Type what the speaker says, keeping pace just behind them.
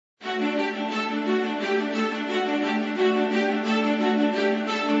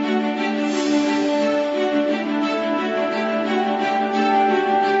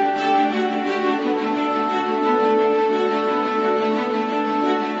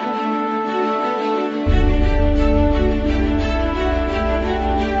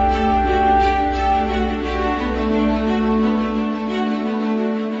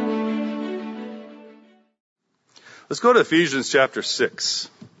Let's go to Ephesians chapter 6.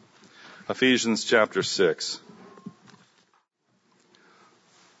 Ephesians chapter 6.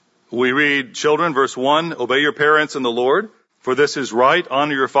 We read, children, verse 1, obey your parents in the Lord, for this is right.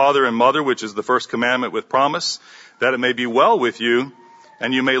 Honor your father and mother, which is the first commandment with promise, that it may be well with you,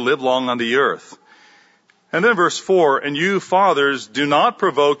 and you may live long on the earth. And then verse 4, and you fathers, do not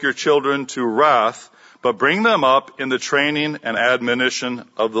provoke your children to wrath, but bring them up in the training and admonition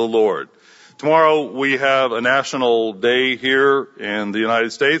of the Lord. Tomorrow we have a national day here in the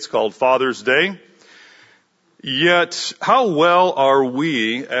United States called Father's Day. Yet, how well are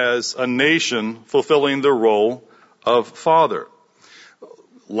we as a nation fulfilling the role of father?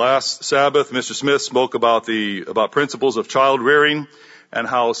 Last Sabbath, Mr. Smith spoke about principles of child rearing and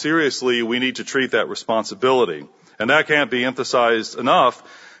how seriously we need to treat that responsibility. And that can't be emphasized enough,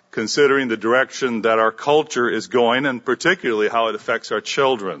 considering the direction that our culture is going, and particularly how it affects our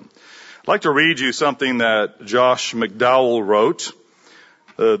children. I'd like to read you something that Josh McDowell wrote.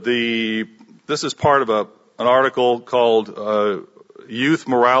 This is part of an article called Youth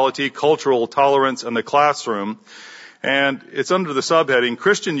Morality, Cultural Tolerance in the Classroom. And it's under the subheading,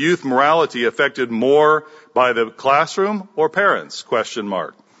 Christian Youth Morality Affected More by the Classroom or Parents? ?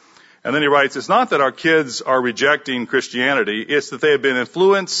 And then he writes, it's not that our kids are rejecting Christianity, it's that they have been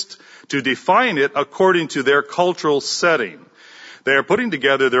influenced to define it according to their cultural setting. They are putting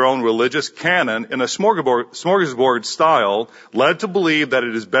together their own religious canon in a smorgasbord style, led to believe that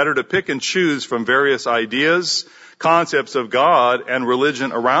it is better to pick and choose from various ideas, concepts of God and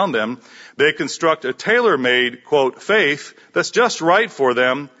religion around them. They construct a tailor-made, quote, faith that's just right for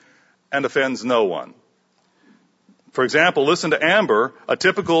them and offends no one. For example, listen to Amber, a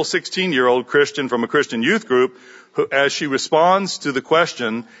typical 16-year-old Christian from a Christian youth group, who, as she responds to the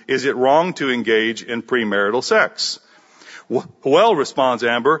question, is it wrong to engage in premarital sex? Well, responds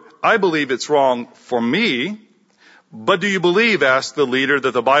Amber, I believe it's wrong for me, but do you believe, asked the leader,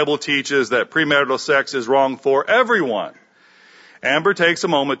 that the Bible teaches that premarital sex is wrong for everyone? Amber takes a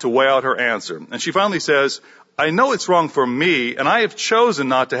moment to weigh out her answer, and she finally says, I know it's wrong for me, and I have chosen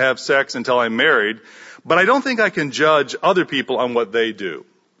not to have sex until I'm married, but I don't think I can judge other people on what they do.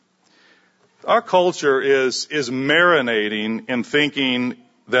 Our culture is marinating in thinking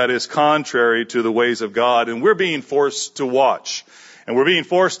that is contrary to the ways of God, and we're being forced to watch. And we're being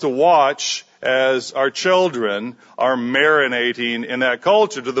forced to watch as our children are marinating in that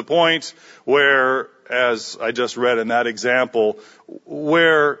culture to the point where, as I just read in that example,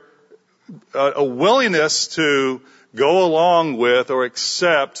 where a willingness to go along with or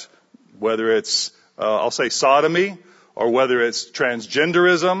accept, whether it's, I'll say sodomy, or whether it's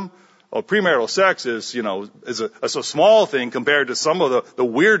transgenderism. Well, premarital sex is a small thing compared to some of the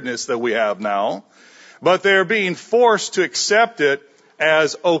weirdness that we have now. But they're being forced to accept it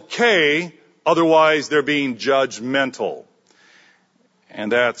as okay, otherwise they're being judgmental. And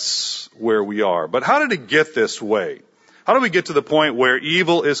that's where we are. But how did it get this way? How do we get to the point where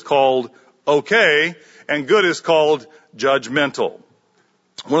evil is called okay and good is called judgmental?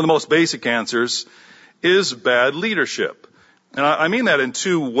 One of the most basic answers is bad leadership. And I mean that in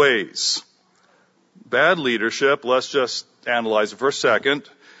two ways. Bad leadership, let's just analyze it for a second.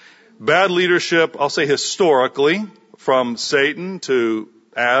 Bad leadership, I'll say historically, from Satan to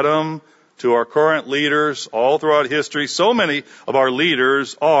Adam to our current leaders all throughout history. So many of our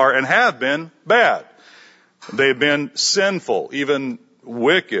leaders are and have been bad. They've been sinful, even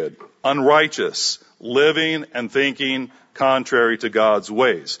wicked, unrighteous, living and thinking contrary to God's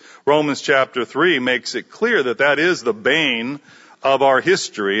ways. Romans chapter 3 makes it clear that that is the bane of our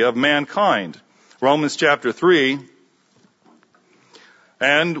history of mankind. Romans chapter 3,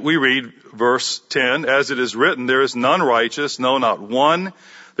 and we read verse 10, as it is written, there is none righteous, no, not one.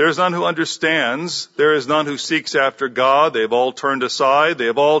 There is none who understands. There is none who seeks after God. They have all turned aside. They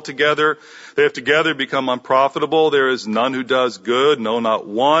have together become unprofitable. There is none who does good, no, not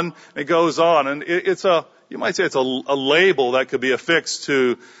one. And it goes on, and you might say it's a label that could be affixed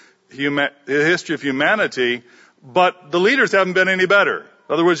to the history of humanity, but the leaders haven't been any better.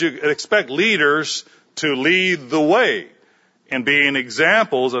 In other words, you expect leaders to lead the way in being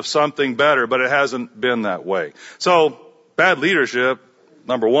examples of something better, but it hasn't been that way. So, bad leadership,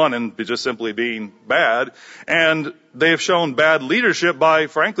 number one, and just simply being bad, and they have shown bad leadership by,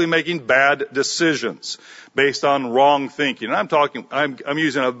 frankly, making bad decisions based on wrong thinking. And I'm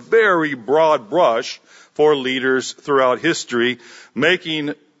using a very broad brush for leaders throughout history,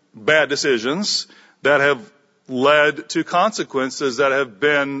 making bad decisions that have led to consequences that have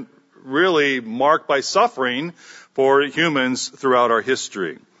been really marked by suffering for humans throughout our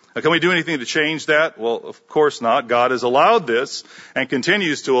history. Now, can we do anything to change that? Well, of course not. God has allowed this and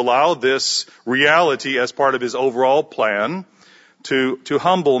continues to allow this reality as part of his overall plan to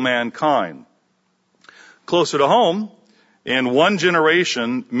humble mankind. Closer to home, in one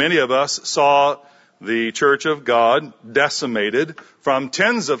generation, many of us saw the Church of God decimated from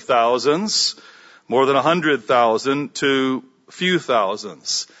tens of thousands, more than 100,000, to few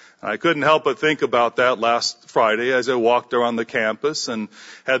thousands. I couldn't help but think about that last Friday as I walked around the campus and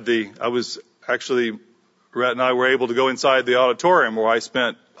Rhett and I were able to go inside the auditorium where I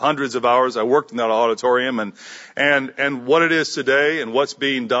spent hundreds of hours. I worked in that auditorium and what it is today and what's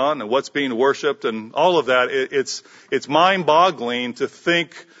being done and what's being worshiped and all of that. It's mind-boggling to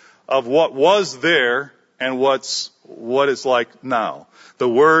think of what was there and what it's like now. The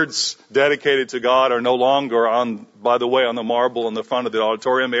words dedicated to God are no longer on the marble in the front of the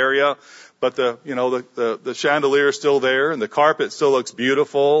auditorium area, but the chandelier is still there and the carpet still looks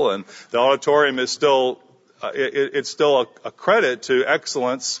beautiful and the auditorium is still it's still a credit to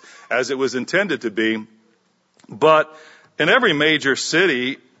excellence as it was intended to be. But in every major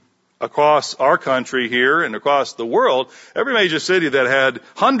city across our country here and across the world, every major city that had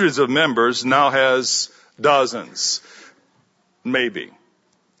hundreds of members now has dozens, maybe.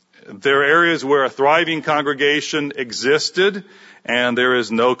 There are areas where a thriving congregation existed, and there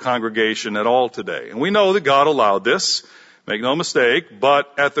is no congregation at all today. And we know that God allowed this, make no mistake,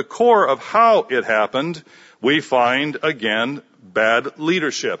 but at the core of how it happened, we find, again, bad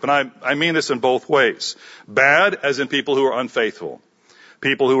leadership. And I mean this in both ways. Bad as in people who are unfaithful,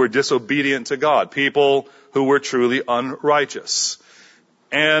 people who were disobedient to God, people who were truly unrighteous.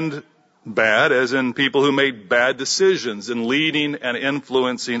 And bad as in people who made bad decisions in leading and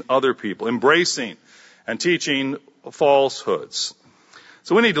influencing other people, embracing and teaching falsehoods.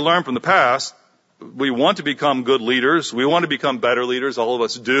 So we need to learn from the past. We want to become good leaders. We want to become better leaders. All of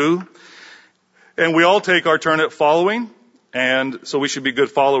us do. And we all take our turn at following. And so we should be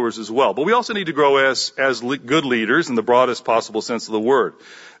good followers as well. But we also need to grow as good leaders in the broadest possible sense of the word.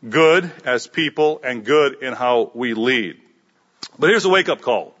 Good as people and good in how we lead. But here's a wake-up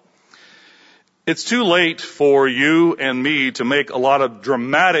call. It's too late for you and me to make a lot of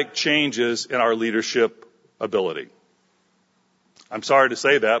dramatic changes in our leadership ability. I'm sorry to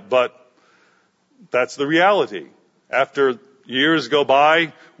say that, but that's the reality. After years go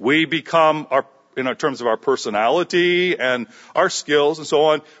by, we become in terms of our personality and our skills and so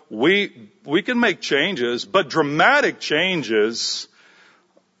on, we can make changes, but dramatic changes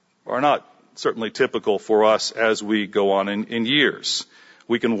are not certainly typical for us as we go on in years.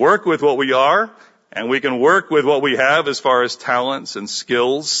 We can work with what we are, and we can work with what we have as far as talents and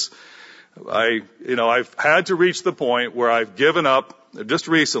skills. I've had to reach the point where I've given up, just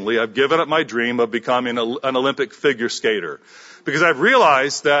recently, I've given up my dream of becoming an Olympic figure skater. Because I've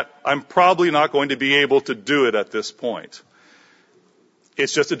realized that I'm probably not going to be able to do it at this point.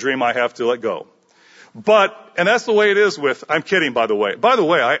 It's just a dream I have to let go. And that's the way it is I'm kidding, by the way. By the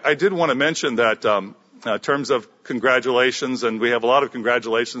way, I did want to mention that, in terms of congratulations, and we have a lot of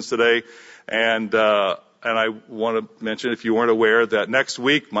congratulations today, and I want to mention, if you weren't aware, that next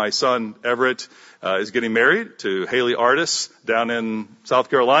week my son Everett is getting married to Haley Artis down in South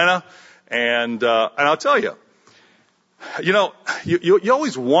Carolina, and I'll tell you, you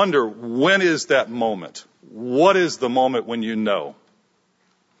always wonder, when is that moment? What is the moment when you know?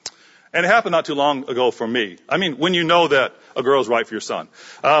 And it happened not too long ago for me. I mean, when you know that a girl's right for your son.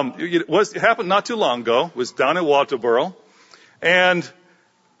 It happened not too long ago. It was down in Walterboro. And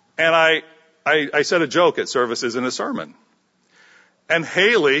I said a joke at services in a sermon. And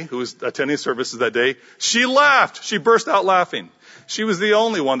Haley, who was attending services that day, she laughed. She burst out laughing. She was the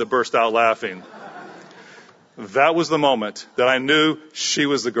only one that burst out laughing. That was the moment that I knew she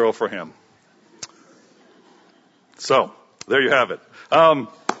was the girl for him. So, there you have it.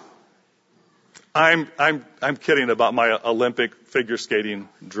 I'm kidding about my Olympic figure skating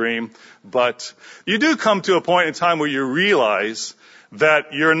dream, but you do come to a point in time where you realize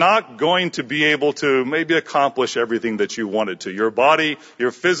that you're not going to be able to maybe accomplish everything that you wanted to. Your body,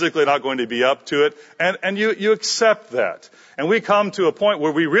 you're physically not going to be up to it, and you accept that. And we come to a point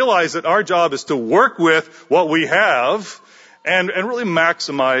where we realize that our job is to work with what we have and really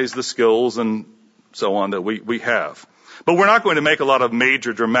maximize the skills and so on that we have. But we're not going to make a lot of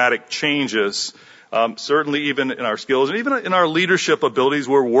major dramatic changes, certainly even in our skills and even in our leadership abilities.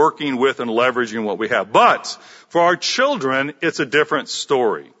 We're working with and leveraging what we have. But for our children, it's a different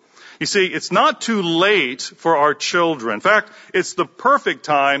story. You see, it's not too late for our children. In fact, it's the perfect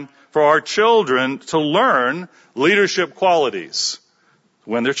time for our children to learn leadership qualities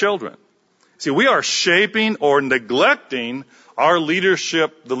when they're children. See, we are shaping or neglecting our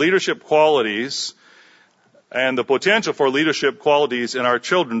leadership, the leadership qualities and the potential for leadership qualities in our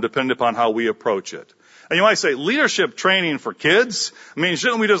children depend upon how we approach it. And you might say, leadership training for kids? I mean,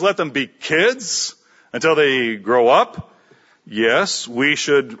 shouldn't we just let them be kids until they grow up? Yes,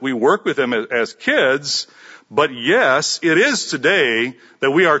 we work with them as kids, but yes, it is today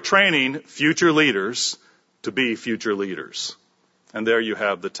that we are training future leaders to be future leaders. And there you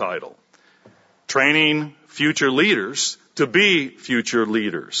have the title. Training future leaders to be future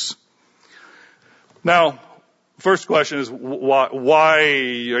leaders. Now, first question is, why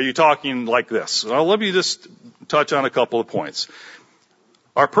are you talking like this? Well, let me just touch on a couple of points.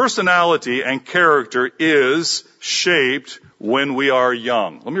 Our personality and character is shaped when we are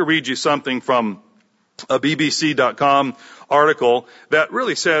young. Let me read you something from a BBC.com article that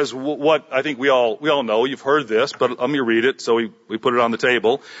really says what I think we all know. You've heard this, but let me read it. So we put it on the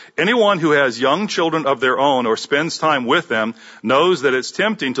table. Anyone who has young children of their own or spends time with them knows that it's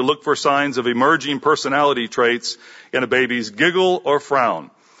tempting to look for signs of emerging personality traits in a baby's giggle or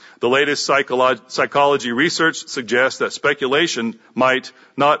frown. The latest psychology research suggests that speculation might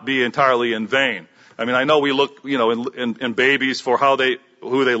not be entirely in vain. I mean, I know we look, in babies for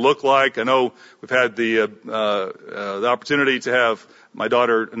who they look like. I know we've had the opportunity to have my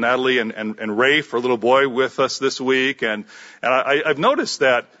daughter Natalie and Rafe, our little boy, with us this week, and I've noticed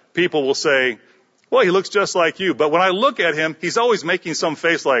that people will say, "Well, he looks just like you," but when I look at him, he's always making some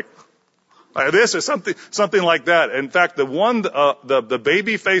face like this or something like that. In fact, the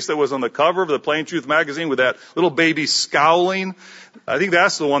baby face that was on the cover of the Plain Truth magazine with that little baby scowling, I think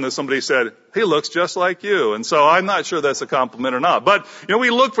that's the one that somebody said, "He looks just like you." And so I'm not sure that's a compliment or not. But, we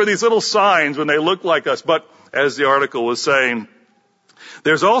look for these little signs when they look like us. But as the article was saying,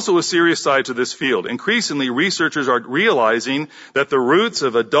 there's also a serious side to this field. Increasingly, researchers are realizing that the roots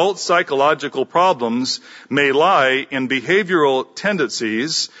of adult psychological problems may lie in behavioral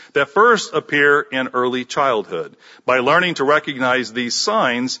tendencies that first appear in early childhood. By learning to recognize these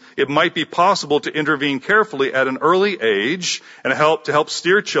signs, it might be possible to intervene carefully at an early age and help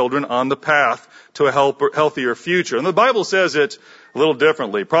steer children on the path to a healthier future. And the Bible says it a little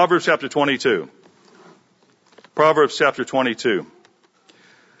differently. Proverbs chapter 22. Proverbs chapter 22.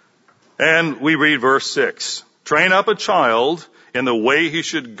 And we read verse 6. Train up a child in the way he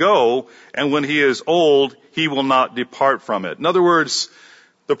should go, and when he is old, he will not depart from it. In other words,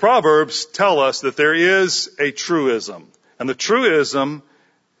 the Proverbs tell us that there is a truism. And the truism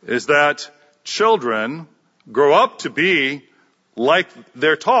is that children grow up to be like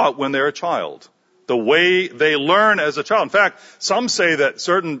they're taught when they're a child. The way they learn as a child. In fact, some say that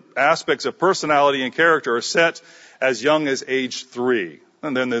certain aspects of personality and character are set as young as age 3.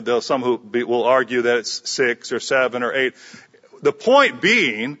 And then there's some who will argue that it's 6 or 7 or 8. The point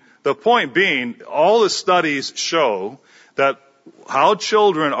being, all the studies show that how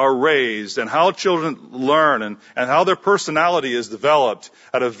children are raised and how children learn and how their personality is developed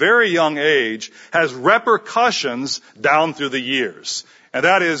at a very young age has repercussions down through the years. And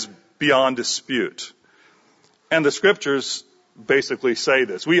that is beyond dispute. And the scriptures basically say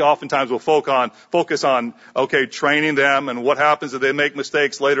this. We oftentimes will focus on, training them and what happens if they make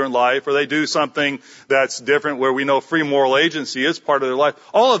mistakes later in life or they do something that's different where we know free moral agency is part of their life.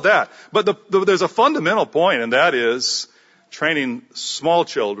 All of that. But there's a fundamental point, and that is training small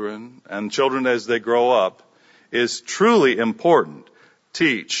children and children as they grow up is truly important.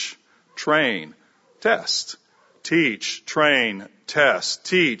 Teach, train, test. Teach, train, test.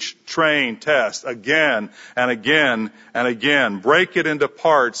 Teach, train, test. Again and again and again. Break it into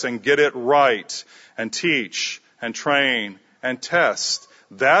parts and get it right. And teach and train and test.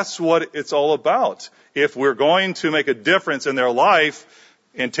 That's what it's all about. If we're going to make a difference in their life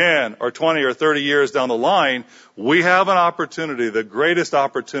in 10 or 20 or 30 years down the line, we have an opportunity, the greatest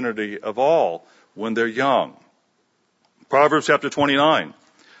opportunity of all, when they're young. Proverbs chapter 29.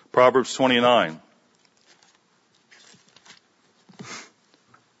 Proverbs 29.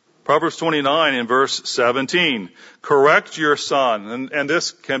 Proverbs 29 in verse 17. Correct your son. And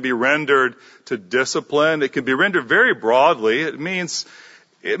this can be rendered to discipline. It can be rendered very broadly. It means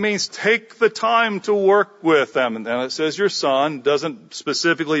take the time to work with them. And it says your son. Doesn't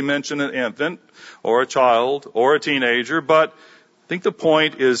specifically mention an infant or a child or a teenager, but I think the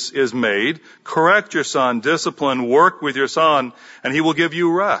point is made. Correct your son, discipline, work with your son, and he will give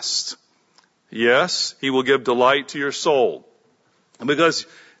you rest. Yes, he will give delight to your soul. Because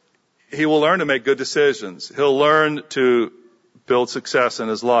he will learn to make good decisions. He'll learn to build success in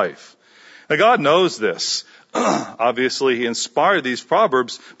his life. Now, God knows this. Obviously, he inspired these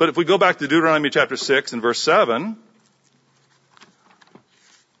proverbs. But if we go back to Deuteronomy chapter 6 and verse 7,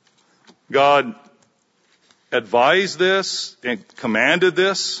 God advised this and commanded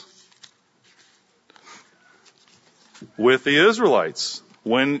this with the Israelites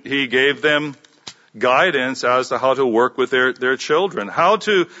when he gave them guidance as to how to work with their children, how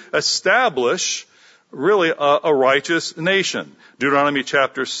to establish really a righteous nation. Deuteronomy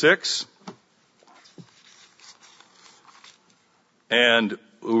chapter 6. And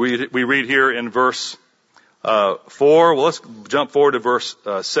we read here in verse 4. Well, let's jump forward to verse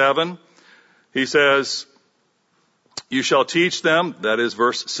 7. He says, you shall teach them, that is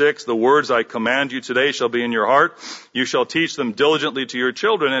verse 6, the words I command you today shall be in your heart. You shall teach them diligently to your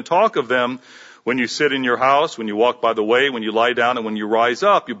children and talk of them when you sit in your house, when you walk by the way, when you lie down, and when you rise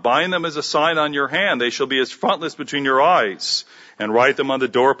up. You bind them as a sign on your hand. They shall be as frontlets between your eyes, and write them on the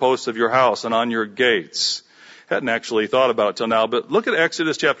doorposts of your house and on your gates. Hadn't actually thought about it till now, but look at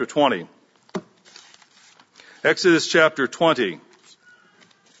Exodus chapter 20. Exodus chapter 20.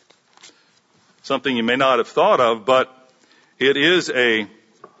 Something you may not have thought of, but it is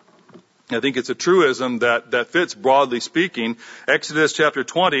I think it's a truism that fits, broadly speaking. Exodus chapter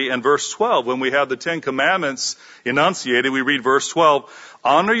 20 and verse 12, when we have the Ten Commandments enunciated, we read verse 12,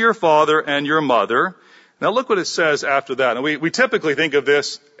 honor your father and your mother. Now look what it says after that. And we typically think of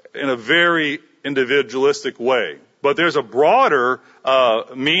this in a very individualistic way, but there's a broader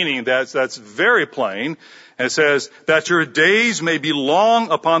meaning that's very plain. And it says, that your days may be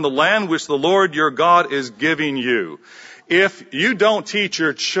long upon the land which the Lord your God is giving you. If you don't teach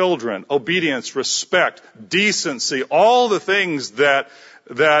your children obedience, respect, decency, all the things that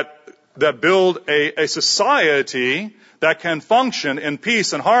build a society that can function in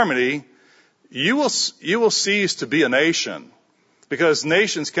peace and harmony, you will cease to be a nation, because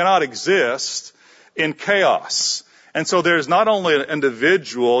nations cannot exist in chaos. And so there's not only an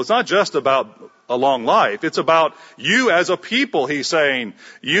individual, it's not just about a long life, it's about you as a people, he's saying.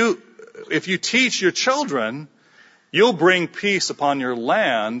 If you teach your children, you'll bring peace upon your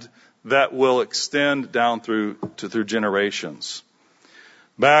land that will extend down through generations.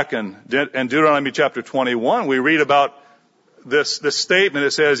 Back in Deuteronomy chapter 21, we read about this statement.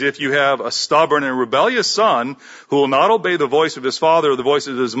 It says, if you have a stubborn and rebellious son who will not obey the voice of his father or the voice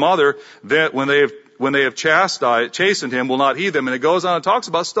of his mother, that when they have chastened him, will not heed them. And it goes on and talks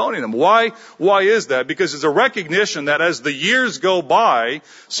about stoning him. Why is that? Because it's a recognition that as the years go by,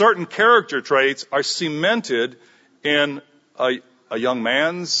 certain character traits are cemented in a young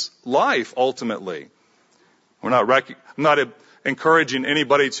man's life, ultimately. I'm not encouraging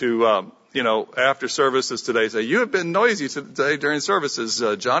anybody to, after services today say, you have been noisy today during services,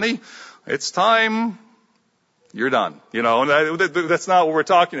 Johnny. It's time. You're done. And that's not what we're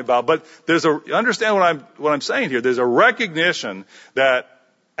talking about. But understand what I'm saying here. There's a recognition that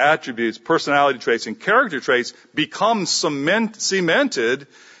attributes, personality traits, and character traits become cemented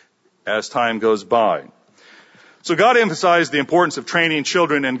as time goes by. So God emphasized the importance of training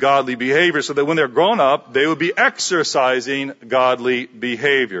children in godly behavior so that when they're grown up, they would be exercising godly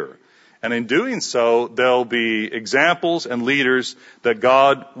behavior. And in doing so, there'll be examples and leaders that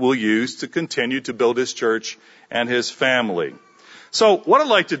God will use to continue to build His church and His family. So what I'd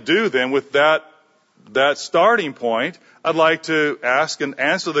like to do then with that starting point, I'd like to ask and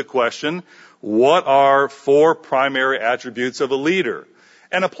answer the question, what are 4 primary attributes of a leader?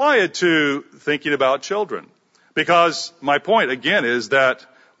 And apply it to thinking about children. Because my point, again, is that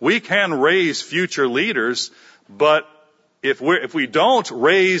we can raise future leaders, but if we don't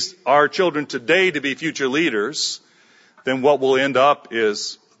raise our children today to be future leaders, then what will end up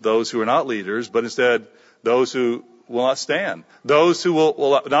is those who are not leaders, but instead those who will not stand. Those who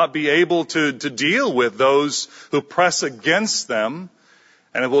will not be able to deal with those who press against them,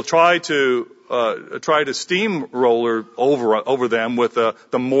 and will try to steamroller over them with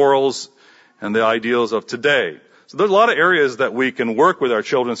the morals and the ideals of today. So there's a lot of areas that we can work with our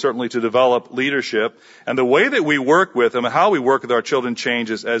children, certainly to develop leadership. And the way that we work with them and how we work with our children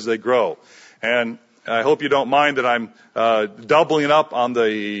changes as they grow. And I hope you don't mind that I'm doubling up on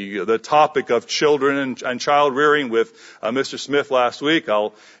the topic of children and child rearing with Mr. Smith last week.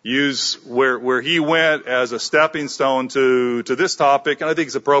 I'll use where he went as a stepping stone to this topic, and I think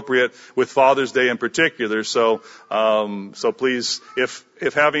it's appropriate with Father's Day in particular. So please,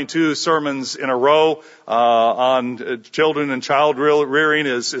 if having 2 sermons in a row on children and child rearing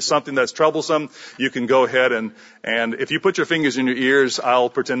is something that's troublesome, you can go ahead and if you put your fingers in your ears, I'll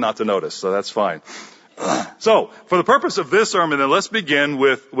pretend not to notice. So that's fine. So, for the purpose of this sermon, then let's begin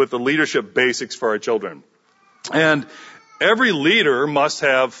with the leadership basics for our children. And every leader must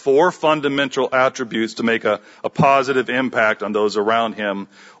have 4 fundamental attributes to make a positive impact on those around him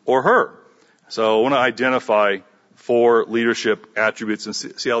or her. So I want to identify 4 leadership attributes and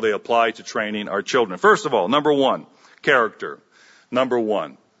see how they apply to training our children. First of all, number 1, character. Number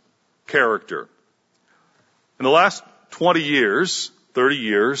 1, character. In the last 20 years, 30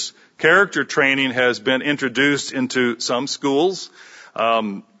 years, character training has been introduced into some schools.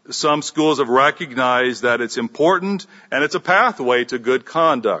 Some schools have recognized that it's important and it's a pathway to good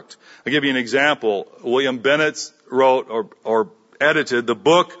conduct. I'll give you an example. William Bennett wrote or edited the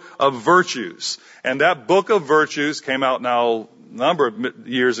Book of Virtues. And that Book of Virtues came out now a number of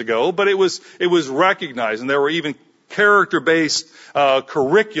years ago, but it was recognized, and there were even character-based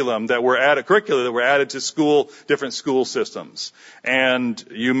curricula that were added to different school systems. And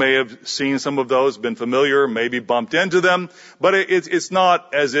you may have seen some of those, been familiar, maybe bumped into them, but it's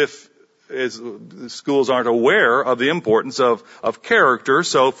not as if schools aren't aware of the importance of character.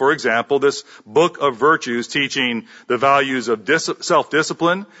 So, for example, this Book of Virtues teaching the values of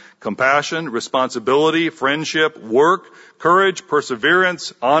self-discipline, compassion, responsibility, friendship, work, courage,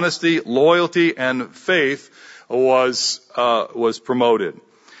 perseverance, honesty, loyalty, and faith was promoted.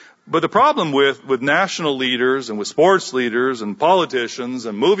 But the problem with national leaders and with sports leaders and politicians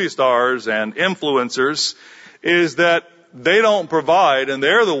and movie stars and influencers is that they don't provide, and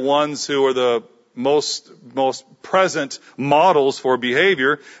they're the ones who are the most present models for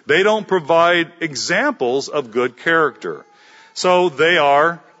behavior. They don't provide examples of good character. So they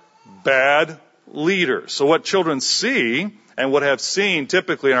are bad leaders. So what children see and what have seen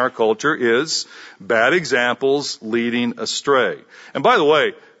typically in our culture is bad examples leading astray. And by the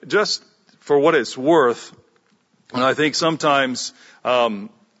way, just for what it's worth, and I think sometimes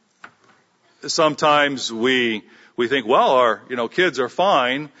we think, well, our kids are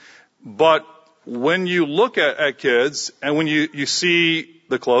fine, but when you look at kids and when you see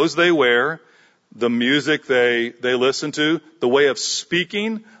the clothes they wear, the music they listen to, the way of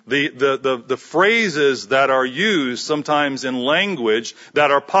speaking, the phrases that are used sometimes in language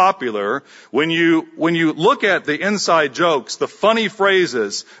that are popular, when you look at the inside jokes, the funny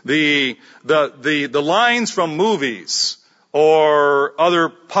phrases, the lines from movies or other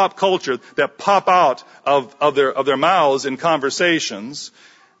pop culture that pop out of their mouths in conversations,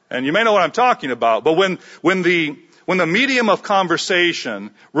 and you may know what I'm talking about, but when the medium of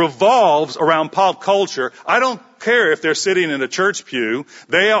conversation revolves around pop culture, I don't care if they're sitting in a church pew,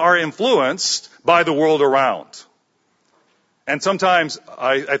 they are influenced by the world around. And sometimes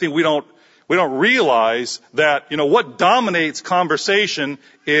I think we don't realize that, what dominates conversation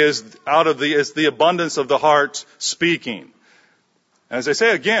is the abundance of the heart speaking. And as I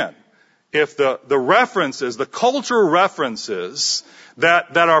say again, if the references, the cultural references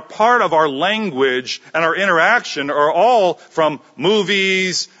that are part of our language and our interaction are all from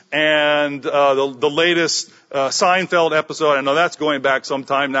movies and the latest Seinfeld episode, I know that's going back some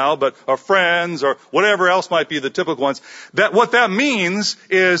time now, but our Friends or whatever else might be the typical ones, what that means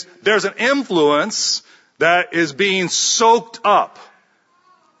is there's an influence that is being soaked up.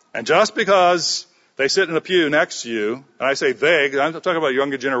 And just because they sit in a pew next to you, and I say they, because I'm talking about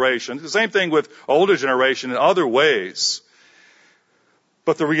younger generation. It's the same thing with older generation in other ways.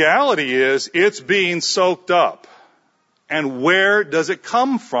 But the reality is, it's being soaked up. And where does it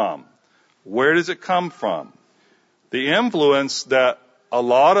come from? Where does it come from? The influence that a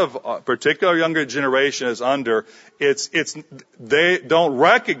lot of particular younger generation is under, they don't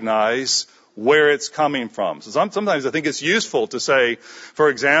recognize where it's coming from. So sometimes I think it's useful to say, for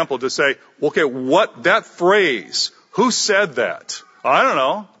example, okay, what that phrase, who said that? I don't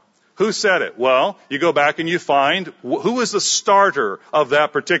know. Who said it? Well, you go back and you find who was the starter of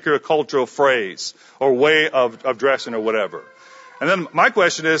that particular cultural phrase or way of dressing or whatever. And then my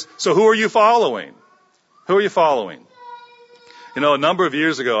question is, so who are you following? Who are you following? A number of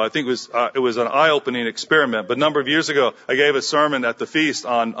years ago, I think it was an eye-opening experiment, but a number of years ago, I gave a sermon at the feast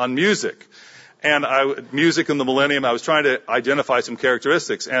on music. And music in the millennium, I was trying to identify some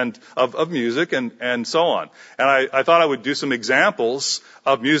characteristics of music and so on. And I thought I would do some examples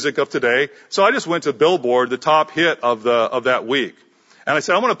of music of today. So I just went to Billboard, the top hit of that week. And I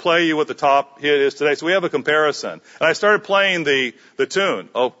said, I'm going to play you what the top hit is today. So we have a comparison. And I started playing the tune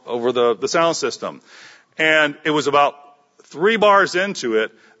over the sound system. And it was about 3 bars into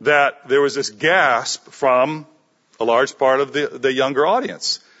it that there was this gasp from a large part of the younger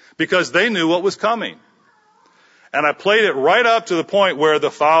audience, because they knew what was coming. And I played it right up to the point where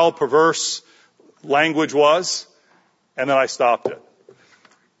the foul, perverse language was, and then I stopped it.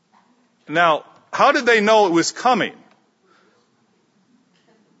 Now, how did they know it was coming?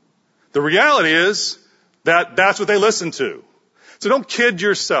 The reality is that that's what they listened to. So don't kid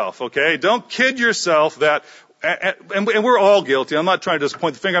yourself, okay? Don't kid yourself that and we're all guilty. I'm not trying to just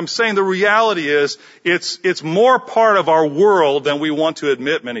point the finger. I'm saying the reality is it's more part of our world than we want to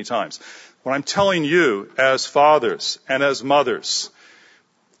admit many times. What I'm telling you as fathers and as mothers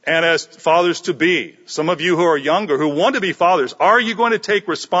and as fathers to be, some of you who are younger who want to be fathers, are you going to take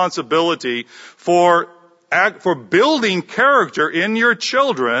responsibility for building character in your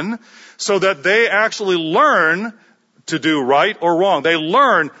children so that they actually learn to do right or wrong? They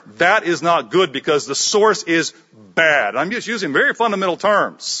learn that is not good because the source is bad. I'm just using very fundamental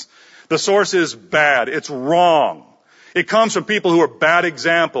terms. The source is bad. It's wrong. It comes from people who are bad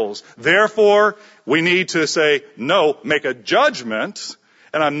examples. Therefore, we need to say, no, make a judgment,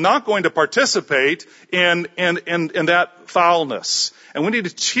 and I'm not going to participate in that foulness. And we need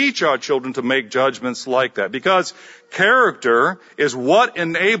to teach our children to make judgments like that, because character is what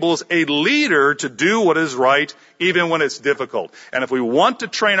enables a leader to do what is right even when it's difficult. And if we want to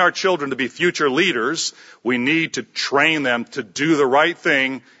train our children to be future leaders, we need to train them to do the right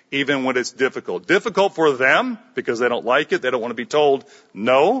thing even when it's difficult. Difficult for them because they don't like it. They don't want to be told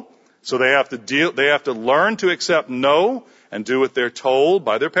no. So they have to learn to accept no and do what they're told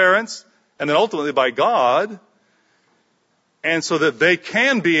by their parents and then ultimately by God. And so that they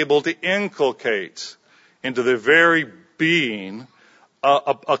can be able to inculcate into their very being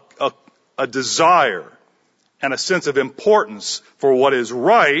a desire and a sense of importance for what is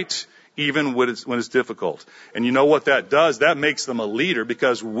right, even when it's difficult. And you know what that does? That makes them a leader,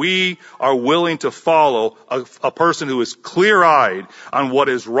 because we are willing to follow a person who is clear-eyed on what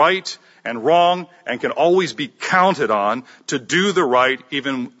is right and wrong and can always be counted on to do the right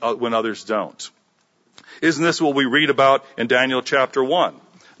even when others don't. Isn't this what we read about in Daniel chapter 1?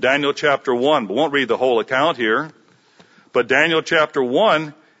 Daniel chapter 1, we won't read the whole account here, but Daniel chapter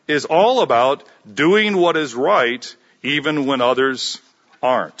 1 is all about doing what is right even when others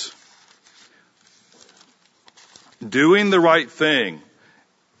aren't. Doing the right thing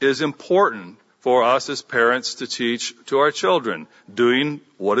is important for us as parents to teach to our children. Doing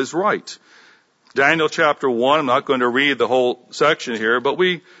what is right. Daniel chapter 1, I'm not going to read the whole section here, but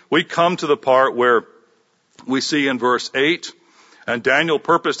we come to the part where we see in verse 8, and Daniel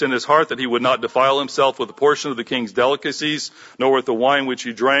purposed in his heart that he would not defile himself with a portion of the king's delicacies, nor with the wine which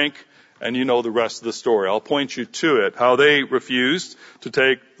he drank. And you know the rest of the story. I'll point you to it, how they refused to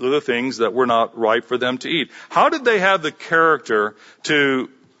take the things that were not right for them to eat. How did they have the character to,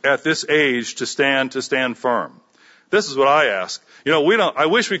 at this age, to stand firm? This is what I ask. I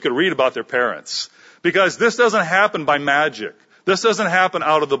wish we could read about their parents, because this doesn't happen by magic. This doesn't happen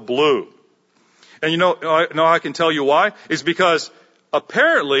out of the blue. And I can tell you why. It's because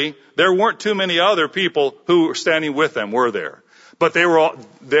apparently there weren't too many other people who were standing with them, were there? But they were all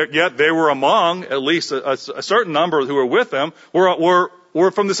there, yet they were among at least a certain number who were with them were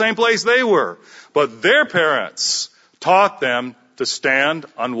from the same place they were. But their parents taught them to stand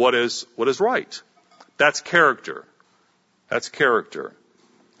on what is right. That's character. That's character.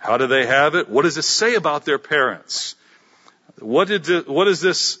 How do they have it? What does this say about their parents? What does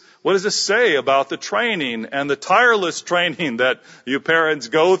this say about the training and the tireless training that you parents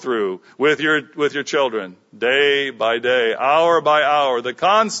go through with your children, day by day, hour by hour, the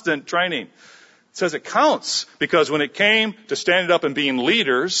constant training? It says it counts, because when it came to standing up and being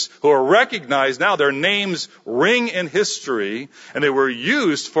leaders who are recognized now, their names ring in history, and they were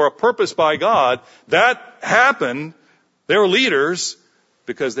used for a purpose by God, that happened. They were leaders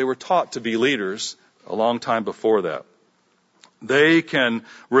because they were taught to be leaders a long time before that. They can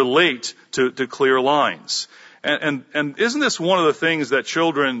relate to clear lines. And isn't this one of the things that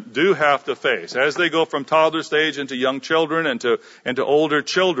children do have to face as they go from toddler stage into young children and into older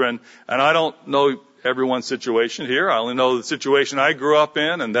children? And I don't know everyone's situation here. I only know the situation I grew up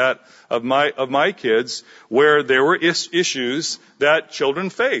in and that of my kids, where there were issues that children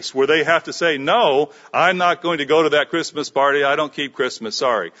face, where they have to say, no, I'm not going to go to that Christmas party. I don't keep Christmas.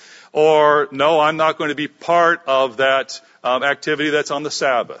 Sorry. Or, no, I'm not going to be part of that activity that's on the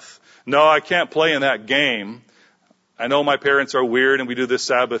Sabbath. No, I can't play in that game. I know my parents are weird and we do this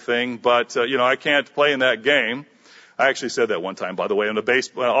Sabbath thing, but, I can't play in that game. I actually said that one time, by the way, in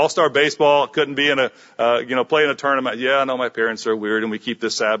the all-star baseball, couldn't be in play in a tournament. Yeah, I know my parents are weird and we keep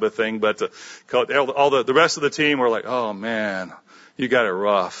this Sabbath thing, but the rest of the team were like, oh man, you got it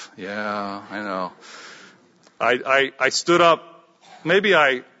rough. Yeah, I know. I stood up. Maybe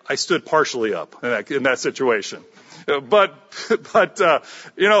I stood partially up in that situation. But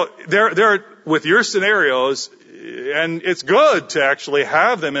they're with your scenarios, and it's good to actually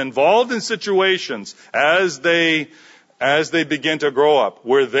have them involved in situations as they begin to grow up,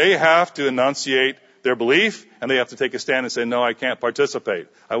 where they have to enunciate their belief and they have to take a stand and say, no, I can't participate.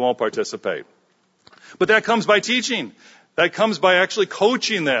 I won't participate. But that comes by teaching. That comes by actually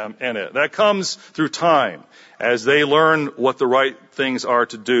coaching them in it. That comes through time as they learn what the right things are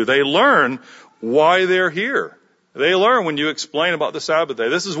to do. They learn why they're here. They learn when you explain about the Sabbath day.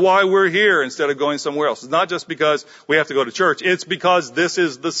 This is why we're here instead of going somewhere else. It's not just because we have to go to church. It's because this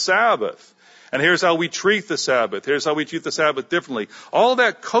is the Sabbath. And here's how we treat the Sabbath. Here's how we treat the Sabbath differently. All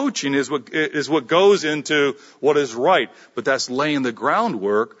that coaching is what goes into what is right. But that's laying the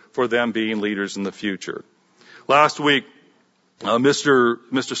groundwork for them being leaders in the future. Last week,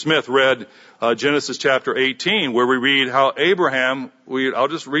 Mr. Smith read Genesis chapter 18, where we read how Abraham, I'll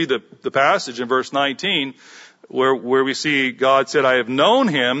just read the passage in verse 19, where we see God said, I have known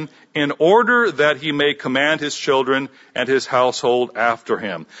him in order that he may command his children and his household after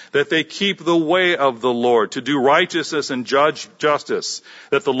him, that they keep the way of the Lord, to do righteousness and judge justice,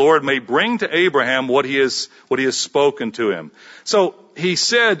 that the Lord may bring to Abraham what he has spoken to him. So he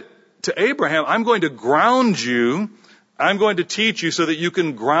said to Abraham, I'm going to ground you. I'm going to teach you so that you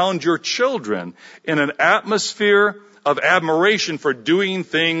can ground your children in an atmosphere of admiration for doing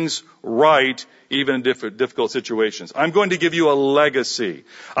things right, even in difficult situations. I'm going to give you a legacy.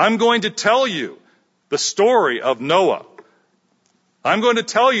 I'm going to tell you the story of Noah. I'm going to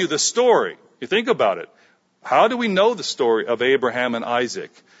tell you the story. You think about it. How do we know the story of Abraham and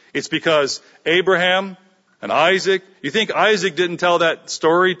Isaac? It's because Abraham and Isaac, you think Isaac didn't tell that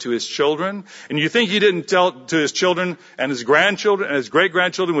story to his children? And you think he didn't tell it to his children and his grandchildren and his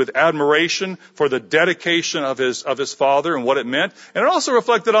great-grandchildren with admiration for the dedication of his father and what it meant? And it also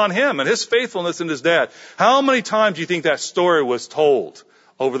reflected on him and his faithfulness in his dad. How many times do you think that story was told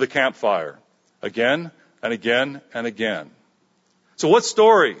over the campfire? Again and again and again. So what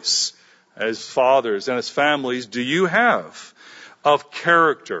stories as fathers and as families do you have of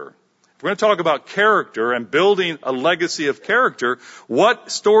character? We're going to talk about character and building a legacy of character. What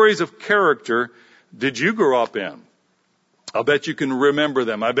stories of character did you grow up in? I'll bet you can remember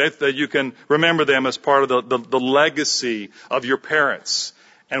them. I bet that you can remember them as part of the legacy of your parents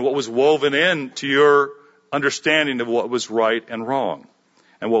and what was woven into your understanding of what was right and wrong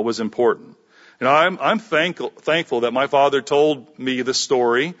and what was important. You know, I'm thankful that my father told me the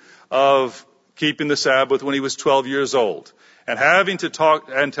story of keeping the Sabbath when he was 12 years old. And having to talk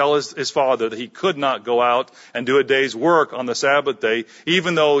and tell his father that he could not go out and do a day's work on the Sabbath day,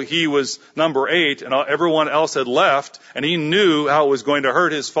 even though he was number 8 and everyone else had left, and he knew how it was going to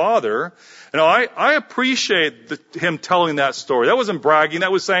hurt his father. You know, I appreciate him telling that story. That wasn't bragging.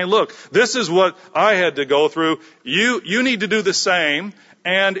 That was saying, look, this is what I had to go through. You need to do the same,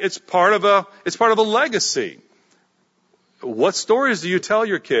 and it's part of a legacy. What stories do you tell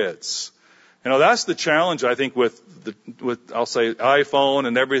your kids? You know, that's the challenge, I think, with I'll say iPhone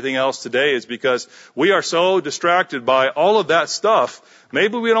and everything else today, is because we are so distracted by all of that stuff.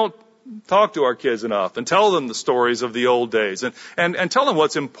 Maybe we don't talk to our kids enough and tell them the stories of the old days and tell them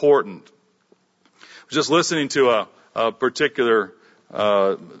what's important. I was just listening to a particular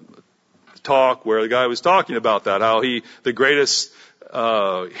talk where the guy was talking about that, how the greatest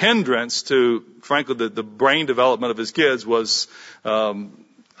hindrance to, frankly, the brain development of his kids was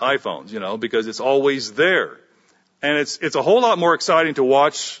iPhones, you know, because it's always there. And it's a whole lot more exciting to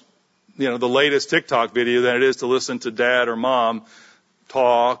watch, you know, the latest TikTok video than it is to listen to dad or mom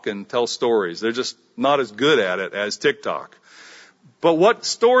talk and tell stories. They're just not as good at it as TikTok. But what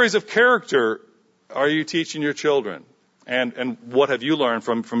stories of character are you teaching your children? And what have you learned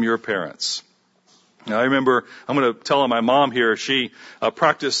from your parents? Now, I remember, I'm going to tell my mom here, she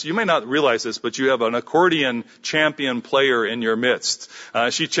practiced, you may not realize this, but you have an accordion champion player in your midst.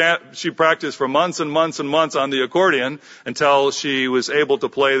 She practiced for months and months and months on the accordion until she was able to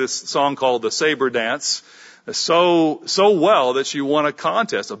play this song called the Saber Dance so well that she won a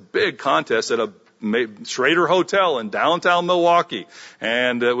contest, a big contest at a Schrader Hotel in downtown Milwaukee.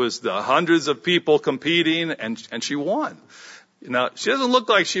 And it was the hundreds of people competing, and she won. Now, she doesn't look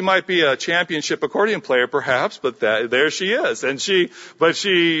like she might be a championship accordion player, perhaps, but there she is. And she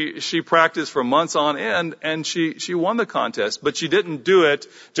practiced for months on end, and she won the contest. But she didn't do it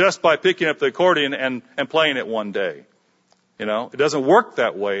just by picking up the accordion and playing it one day. You know, it doesn't work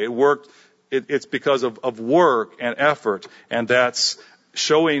that way. It's because of work and effort, and that's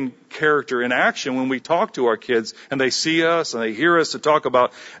showing character in action when we talk to our kids and they see us and they hear us to talk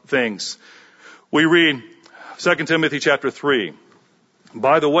about things. We read 2 Timothy chapter 3.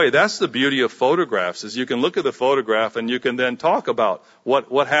 By the way, that's the beauty of photographs, is you can look at the photograph and you can then talk about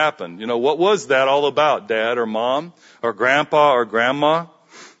what happened. You know, what was that all about, Dad or Mom or Grandpa or Grandma?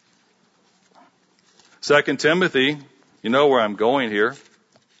 2 Timothy, you know where I'm going here.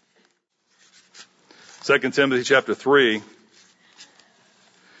 2 Timothy chapter 3.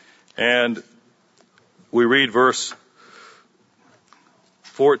 And we read verse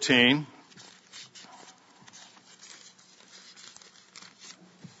 14.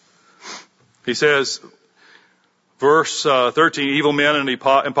 He says, verse 13, evil men and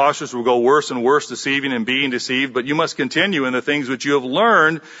impostors will go worse and worse, deceiving and being deceived. But you must continue in the things which you have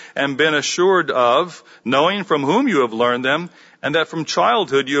learned and been assured of, knowing from whom you have learned them, and that from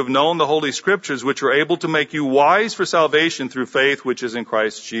childhood you have known the Holy Scriptures, which are able to make you wise for salvation through faith which is in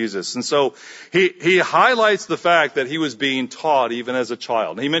Christ Jesus. And so he highlights the fact that he was being taught even as a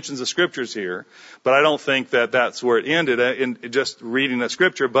child. And he mentions the Scriptures here, but I don't think that that's where it ended in just reading the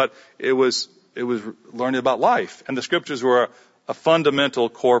Scripture, but it was learning about life. And the Scriptures were a fundamental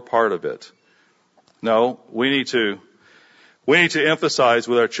core part of it. No, we need to emphasize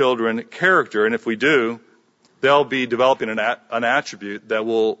with our children character, and if we do, they'll be developing an attribute that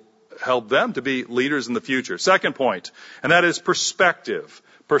will help them to be leaders in the future. Second point, and that is perspective.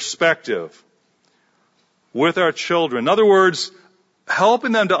 Perspective with our children. In other words,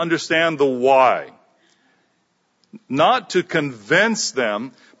 helping them to understand the why. Not to convince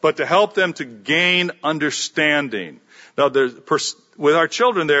them, but to help them to gain understanding. Now, with our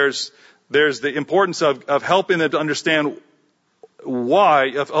children, there's the importance of helping them to understand why.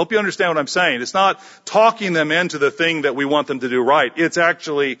 I hope you understand what I'm saying. It's not talking them into the thing that we want them to do right. It's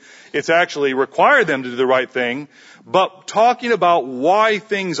actually required them to do the right thing, but talking about why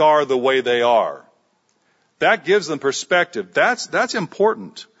things are the way they are. That gives them perspective. That's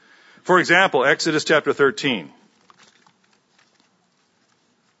important. For example, Exodus chapter 13.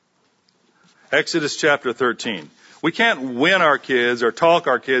 Exodus chapter 13. We can't win our kids or talk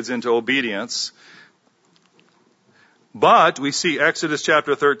our kids into obedience. But we see Exodus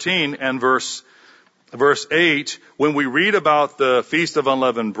chapter 13 and verse 8, when we read about the Feast of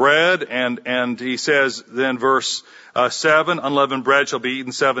Unleavened Bread, and he says then verse 7, unleavened bread shall be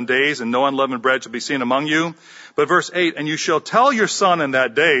eaten 7 days, and no unleavened bread shall be seen among you. But verse 8, and you shall tell your son in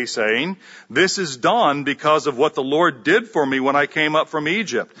that day, saying, this is done because of what the Lord did for me when I came up from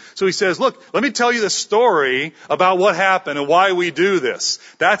Egypt. So he says, look, let me tell you the story about what happened and why we do this.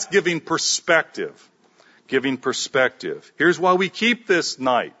 That's giving perspective. Giving perspective. Here's why we keep this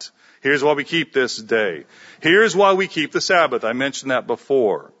night. Here's why we keep this day. Here's why we keep the Sabbath. I mentioned that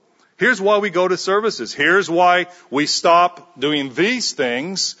before. Here's why we go to services. Here's why we stop doing these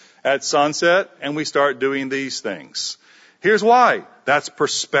things at sunset and we start doing these things. Here's why. That's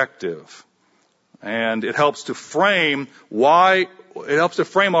perspective. And it helps to frame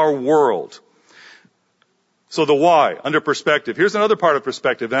our world. So the why, under perspective. Here's another part of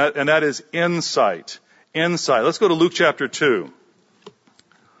perspective, and that is insight. Insight. Let's go to Luke chapter 2.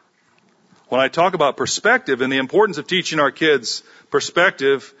 When I talk about perspective and the importance of teaching our kids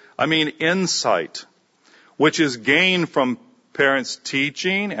perspective, I mean insight, which is gained from parents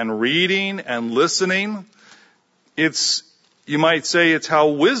teaching and reading and listening. You might say it's how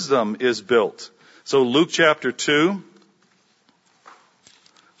wisdom is built. So Luke chapter 2,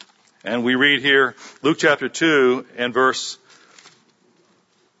 and we read here, Luke chapter 2 and verse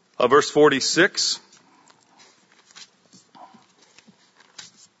 46.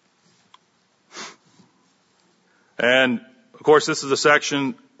 And, of course, this is a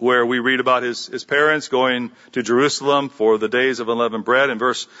section where we read about his parents going to Jerusalem for the days of unleavened bread. In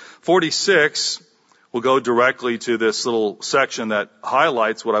verse 46, we'll go directly to this little section that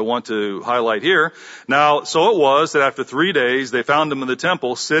highlights what I want to highlight here. Now, so it was that after 3 days, they found him in the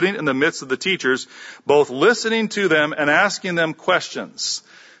temple, sitting in the midst of the teachers, both listening to them and asking them questions.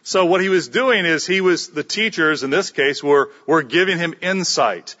 So what he was doing is the teachers, in this case, were giving him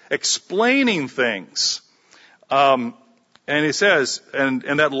insight, explaining things. And he says, and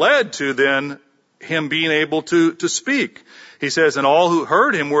that led to then him being able to speak. He says, and all who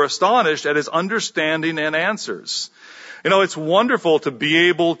heard him were astonished at his understanding and answers. You know, it's wonderful to be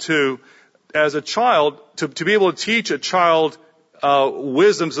able to, as a child, to be able to teach a child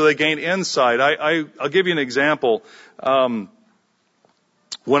wisdom so they gain insight. I'll give you an example.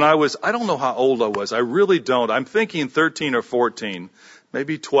 When I don't know how old I was. I really don't. I'm thinking 13 or 14,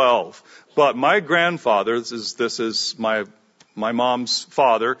 maybe 12. But my grandfather, this is my mom's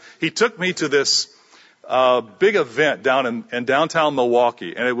father, he took me to this big event down in downtown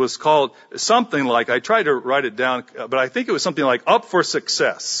Milwaukee, and it was called something like, I tried to write it down, but I think it was something like Up for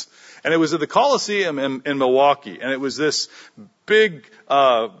Success. And it was at the Coliseum in Milwaukee, and it was this big,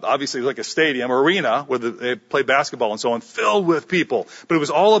 obviously like a stadium, arena, where they play basketball and so on, filled with people. But it was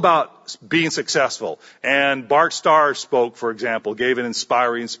all about being successful. And Bart Starr spoke, for example, gave an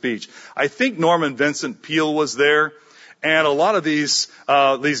inspiring speech. I think Norman Vincent Peale was there. And a lot of these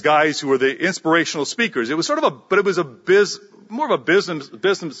guys who were the inspirational speakers. It was sort of more of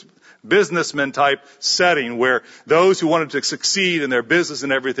a businessman type setting where those who wanted to succeed in their business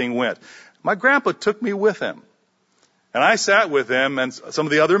and everything went. My grandpa took me with him. And I sat with him and some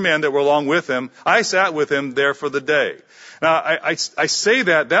of the other men that were along with him. I sat with him there for the day. Now, I say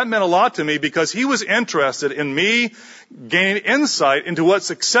that meant a lot to me because he was interested in me gaining insight into what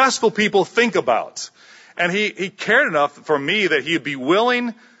successful people think about. And he cared enough for me that he'd be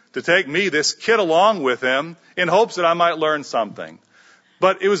willing to take me, this kid, along with him in hopes that I might learn something.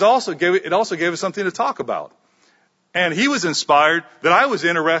 But it also gave us something to talk about. And he was inspired that I was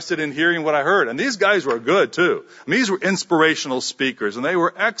interested in hearing what I heard. And these guys were good too. I mean, these were inspirational speakers and they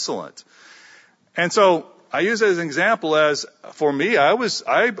were excellent. And so I use it as an example as for me, I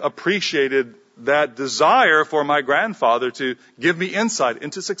appreciated that desire for my grandfather to give me insight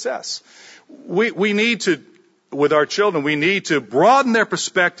into success. We need to, with our children, we need to broaden their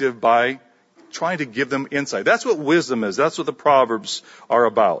perspective by trying to give them insight. That's what wisdom is. That's what the Proverbs are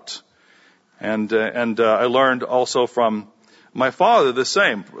about. And I learned also from my father the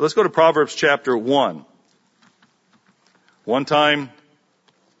same. Let's go to Proverbs chapter 1. One time,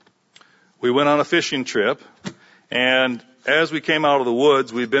 we went on a fishing trip, and as we came out of the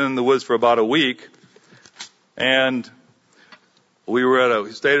woods, we'd been in the woods for about a week, and we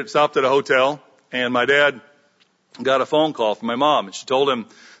stopped at a hotel, and my dad got a phone call from my mom, and she told him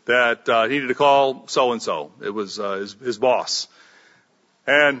that he needed to call so-and-so. It was his boss.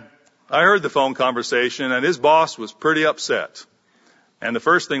 And I heard the phone conversation, and his boss was pretty upset. And the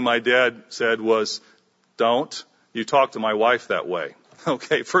first thing my dad said was, "Don't you talk to my wife that way."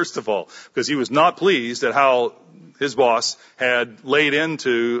 Okay, first of all, because he was not pleased at how his boss had laid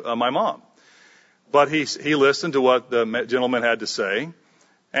into my mom. But he listened to what the gentleman had to say,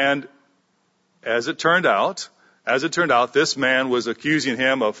 and as it turned out, this man was accusing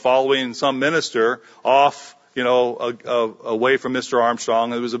him of following some minister off, away from Mr.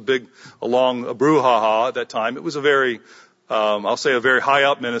 Armstrong. It was a long brouhaha at that time. It was a very high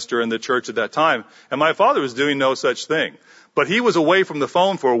up minister in the church at that time. And my father was doing no such thing. But he was away from the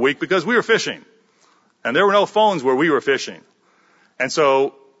phone for a week because we were fishing. And there were no phones where we were fishing. And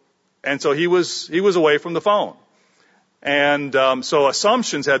so he was away from the phone. And so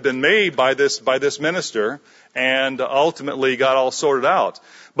assumptions had been made by this minister and ultimately got all sorted out.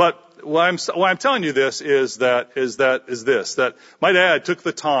 But why I'm telling you this is that my dad took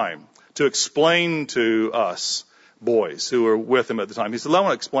the time to explain to us boys who were with him at the time. He said, "I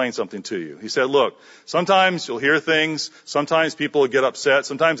want to explain something to you." He said, "Look, sometimes you'll hear things, sometimes people will get upset,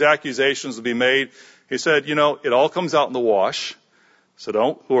 sometimes accusations will be made." He said, "It all comes out in the wash, so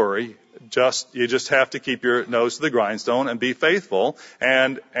don't worry. You just have to keep your nose to the grindstone and be faithful.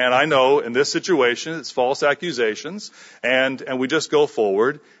 And I know in this situation it's false accusations, and we just go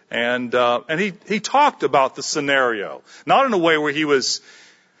forward." And he talked about the scenario, not in a way where he was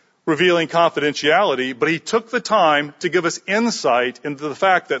revealing confidentiality, but he took the time to give us insight into the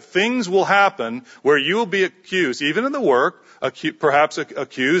fact that things will happen where you will be accused, even in the work, perhaps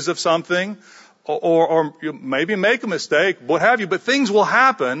accused of something, or you maybe make a mistake, what have you, but things will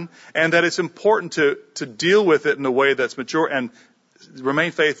happen, and that it's important to deal with it in a way that's mature and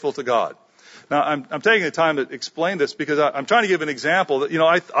remain faithful to God. Now, I'm taking the time to explain this because I'm trying to give an example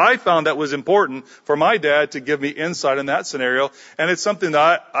that, I found that was important for my dad to give me insight in that scenario, and it's something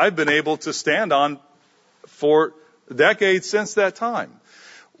that I've been able to stand on for decades since that time.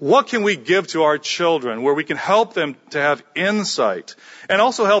 What can we give to our children where we can help them to have insight and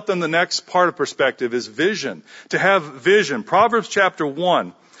also help them? The next part of perspective is vision, to have vision. Proverbs chapter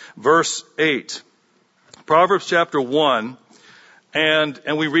 1, verse 8. Proverbs chapter 1, and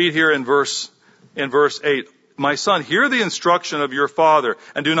we read here in verse 8, "My son, hear the instruction of your father,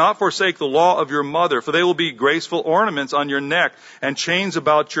 and do not forsake the law of your mother, for they will be graceful ornaments on your neck and chains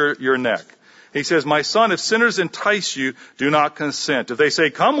about your neck." He says, "My son, if sinners entice you, do not consent. If they say,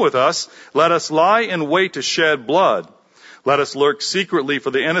 'Come with us,' let us lie in wait to shed blood. Let us lurk secretly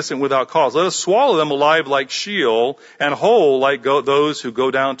for the innocent without cause. Let us swallow them alive like Sheol, and whole like those who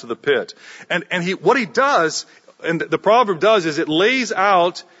go down to the pit." And what he does, and the proverb does, is it lays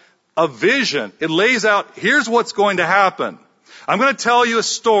out a vision. It lays out, here's what's going to happen. I'm going to tell you a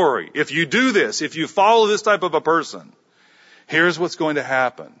story. If you do this, if you follow this type of a person, here's what's going to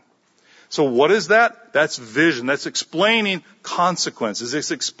happen. So what is that? That's vision. That's explaining consequences.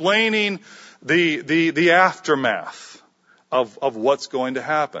 It's explaining the aftermath of what's going to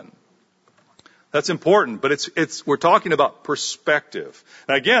happen. That's important, but we're talking about perspective.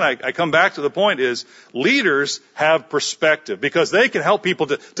 Now again, I come back to the point is leaders have perspective because they can help people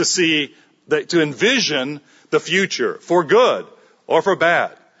to see, to envision the future for good or for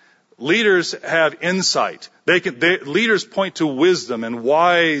bad. leaders have insight. Leaders point to wisdom and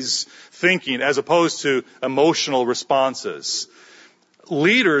wise thinking as opposed to emotional responses.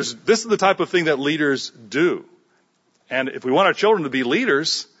 Leaders, this is the type of thing that leaders do. And if we want our children to be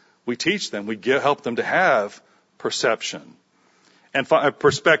leaders, we teach them, help them to have perception. And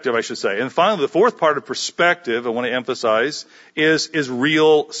perspective, I should say. And finally, the fourth part of perspective I want to emphasize is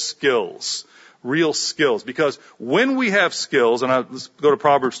real skills. Real skills. Because when we have skills, and let's go to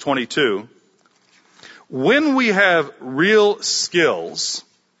Proverbs 22. When we have real skills,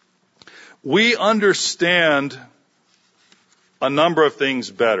 we understand a number of things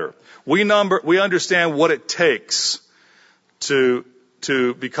better. We understand what it takes to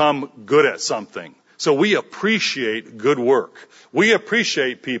become good at something. So we appreciate good work. We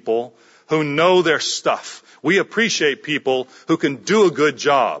appreciate people who know their stuff. We appreciate people who can do a good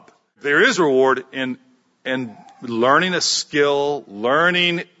job. There is reward in learning a skill,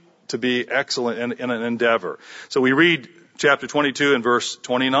 learning to be excellent in an endeavor. So we read chapter 22 and verse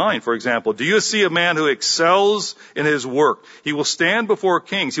 29, for example. Do you see a man who excels in his work? He will stand before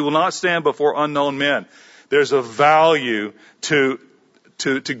kings. He will not stand before unknown men. There's a value to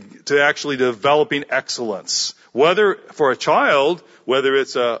actually developing excellence. Whether for a child, whether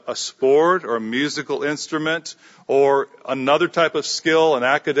it's a sport or a musical instrument or another type of skill, an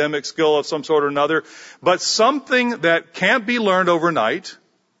academic skill of some sort or another, but something that can't be learned overnight,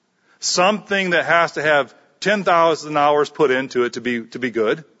 something that has to have 10,000 hours put into it to be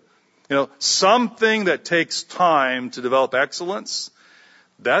good, something that takes time to develop excellence,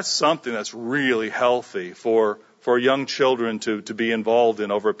 that's something that's really healthy for young children to be involved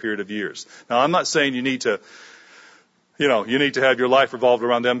in over a period of years. Now, I'm not saying you need to have your life revolved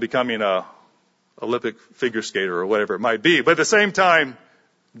around them becoming a Olympic figure skater or whatever it might be. But at the same time,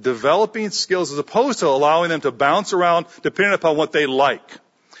 developing skills as opposed to allowing them to bounce around depending upon what they like.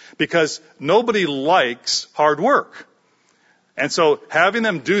 Because nobody likes hard work. And so having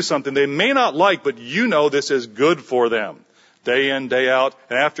them do something they may not like, but this is good for them. Day in, day out.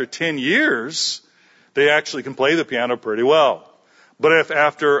 And after 10 years, they actually can play the piano pretty well. But if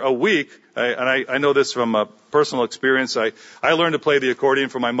after a week, and I know this from a personal experience, I learned to play the accordion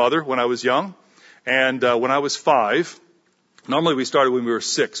from my mother when I was young. And when I was 5, normally we started when we were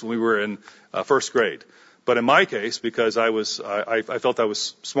 6, when we were in first grade. But in my case, because I felt I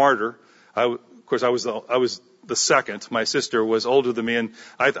was smarter, I was the second. My sister was older than me, and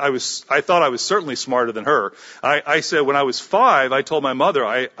I thought I was certainly smarter than her. I said when I was 5, I told my mother,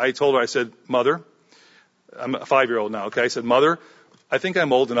 I told her, I said, Mother, I'm a 5-year-old now, okay? I said, Mother, I think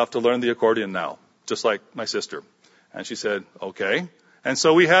I'm old enough to learn the accordion now, just like my sister. And she said, okay. And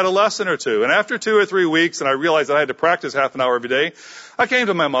so we had a lesson or two. And after 2 or 3 weeks, and I realized that I had to practice half an hour every day, I came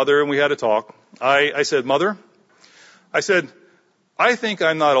to my mother and we had a talk. I said, Mother, I think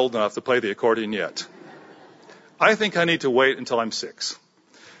I'm not old enough to play the accordion yet. I think I need to wait until I'm 6.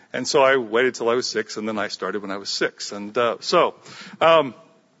 And so I waited till I was 6, and then I started when I was 6. And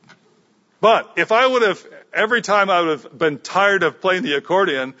but if I would have, every time I would have been tired of playing the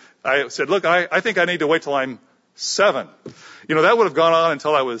accordion, I said, look, I think I need to wait till I'm 7. That would have gone on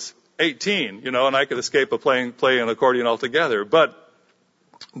until I was 18, and I could escape playing an accordion altogether. But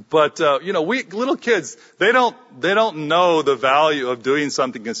we little kids, they don't know the value of doing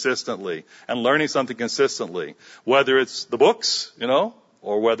something consistently and learning something consistently, whether it's the books,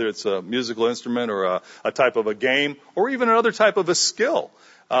 or whether it's a musical instrument or a type of a game or even another type of a skill.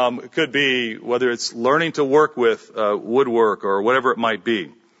 It could be whether it's learning to work with woodwork or whatever it might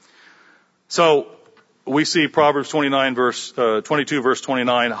be. So we see Proverbs 22 verse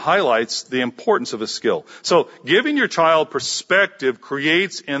 29 highlights the importance of a skill. So giving your child perspective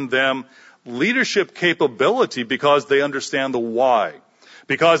creates in them leadership capability because they understand the why,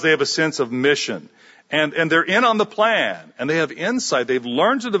 because they have a sense of mission, and they're in on the plan, and they have insight. They've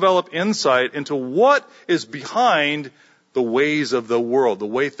learned to develop insight into what is behind the ways of the world, the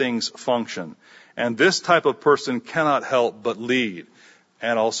way things function. And this type of person cannot help but lead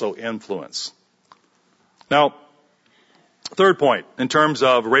and also influence. Now, third point in terms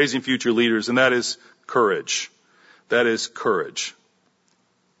of raising future leaders, and that is courage. That is courage.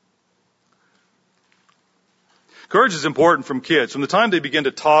 Courage is important from kids. From the time they begin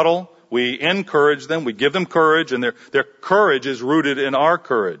to toddle, we encourage them, we give them courage, and their courage is rooted in our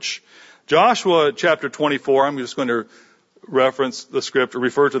courage. Joshua chapter 24, I'm just going to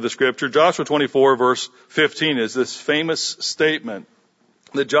refer to the scripture. Joshua 24 verse 15 is this famous statement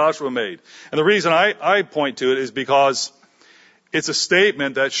that Joshua made. And the reason I point to it is because it's a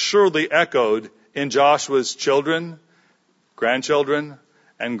statement that surely echoed in Joshua's children, grandchildren,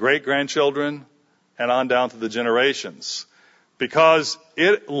 and great-grandchildren, and on down to the generations. because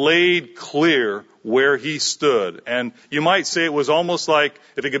it laid clear where he stood. And you might say it was almost like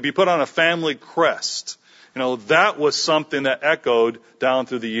if it could be put on a family crest. That was something that echoed down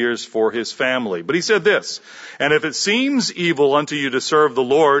through the years for his family. But he said this, and if it seems evil unto you to serve the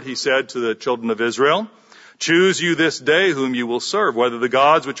Lord, he said to the children of Israel, choose you this day whom you will serve, whether the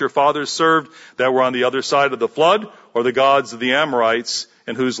gods which your fathers served that were on the other side of the flood, or the gods of the Amorites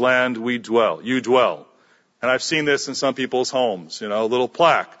in whose land you dwell. And I've seen this in some people's homes, a little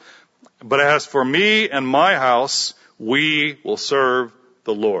plaque. But as for me and my house, we will serve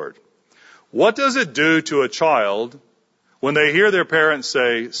the Lord. What does it do to a child when they hear their parents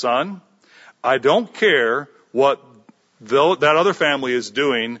say, son, I don't care what that other family is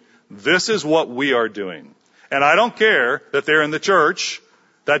doing. This is what we are doing. And I don't care that they're in the church.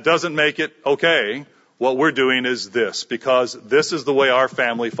 That doesn't make it okay. What we're doing is this, because this is the way our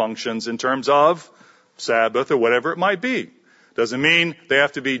family functions in terms of Sabbath or whatever it might be. Doesn't mean they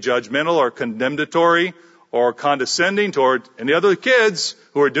have to be judgmental or condemnatory or condescending toward any other kids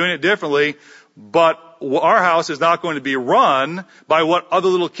who are doing it differently. But our house is not going to be run by what other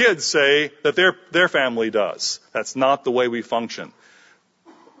little kids say that their family does. That's not the way we function.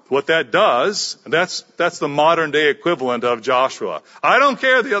 What that does, that's the modern day equivalent of Joshua. I don't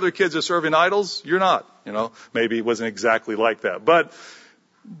care the other kids are serving idols. You're not. Maybe it wasn't exactly like that. But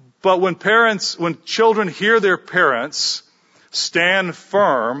when children hear their parents stand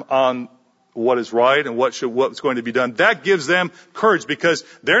firm on what is right and what's going to be done, that gives them courage, because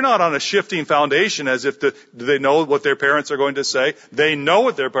they're not on a shifting foundation as if do they know what their parents are going to say. They know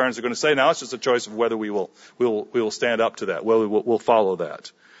what their parents are going to say. Now it's just a choice of whether we will stand up to that, whether we'll follow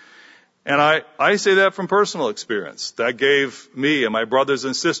that. And I say that from personal experience. That gave me and my brothers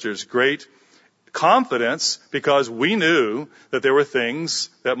and sisters great confidence, because we knew that there were things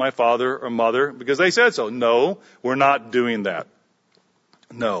that my father or mother, because they said so, no, we're not doing that.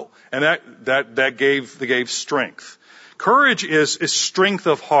 No. And that gave strength. Courage is strength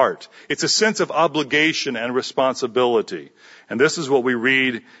of heart. It's a sense of obligation and responsibility. And this is what we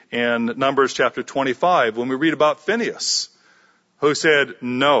read in Numbers chapter 25 when we read about Phinehas, who said,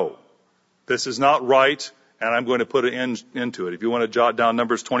 no, this is not right, and I'm going to put an end into it. If you want to jot down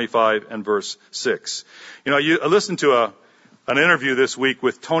Numbers 25 and verse 6. I listened to an interview this week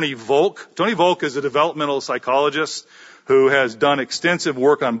with Tony Volk. Tony Volk is a developmental psychologist who has done extensive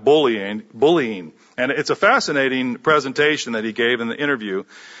work on bullying. And it's a fascinating presentation that he gave in the interview.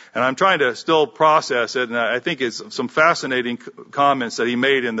 And I'm trying to still process it. And I think it's some fascinating comments that he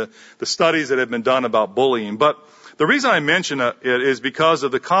made in the studies that have been done about bullying. But the reason I mention it is because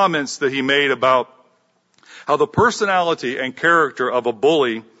of the comments that he made about how the personality and character of a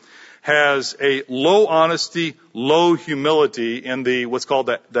bully has a low honesty, low humility in what's called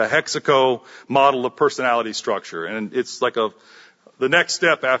the Hexaco model of personality structure. And it's like the next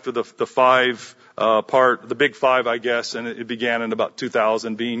step after the the big five, I guess, and it began in about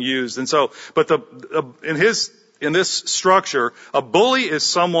 2000 being used. And so, but in this structure, a bully is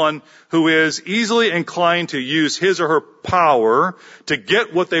someone who is easily inclined to use his or her power to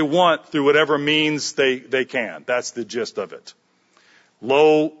get what they want through whatever means they can. That's the gist of it.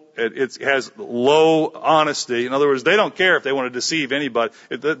 It has low honesty. In other words, they don't care if they want to deceive anybody.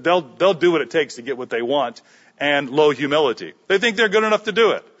 They'll do what it takes to get what they want. And low humility. They think they're good enough to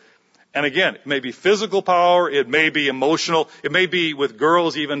do it. And again, it may be physical power, it may be emotional, it may be with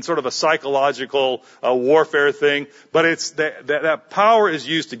girls even sort of a psychological warfare thing, but it's that power is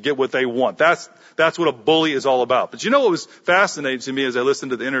used to get what they want. That's what a bully is all about. But you know what was fascinating to me as I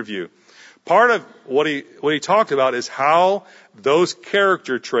listened to the interview? Part of what he talked about is how those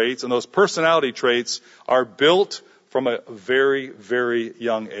character traits and those personality traits are built from a very, very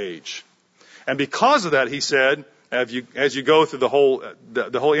young age. And because of that, he said, as you go through the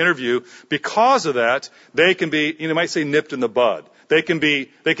whole interview, because of that, they can be, you might say, nipped in the bud. They can be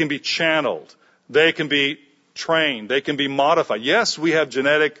channeled. They can be trained. They can be modified. Yes, we have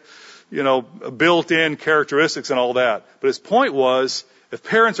genetic, built-in characteristics and all that. But his point was, if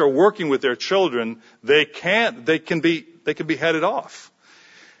parents are working with their children, they can be headed off.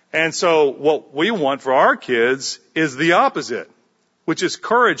 And so what we want for our kids is the opposite, which is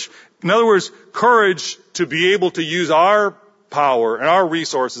courage. In other words, courage to be able to use our power and our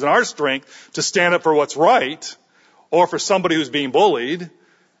resources and our strength to stand up for what's right, or for somebody who's being bullied,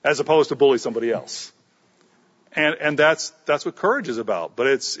 as opposed to bully somebody else. And that's what courage is about. But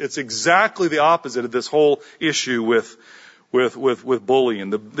it's exactly the opposite of this whole issue with bullying.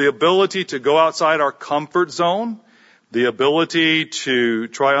 The ability to go outside our comfort zone, the ability to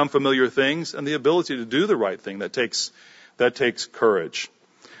try unfamiliar things, and the ability to do the right thing, that takes courage.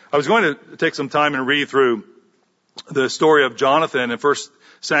 I was going to take some time and read through the story of Jonathan in 1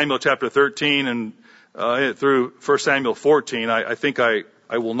 Samuel chapter 13 and through 1 Samuel 14. I think I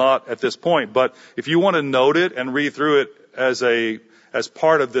will not at this point, but if you want to note it and read through it as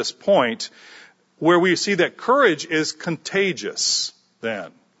part of this point, where we see that courage is contagious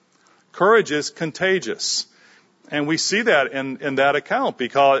then. Courage is contagious. And we see that in that account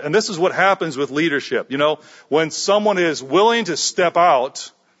and this is what happens with leadership. When someone is willing to step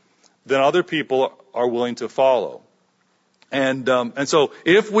out, then other people are willing to follow. And so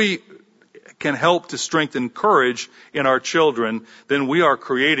if we can help to strengthen courage in our children, then we are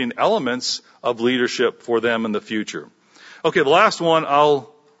creating elements of leadership for them in the future. Okay, the last one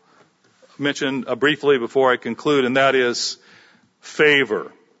I'll mention briefly before I conclude, and that is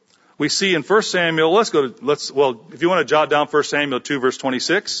favor. We see in 1 Samuel, if you want to jot down 1 Samuel 2 verse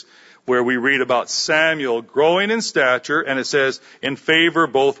 26, where we read about Samuel growing in stature, and it says, in favor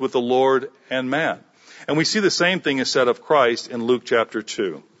both with the Lord and man. And we see the same thing is said of Christ in Luke chapter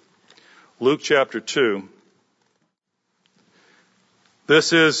 2. Luke chapter 2.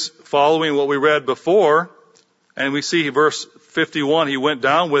 This is following what we read before, and we see verse 51, he went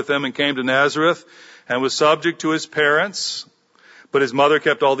down with them and came to Nazareth and was subject to his parents, but his mother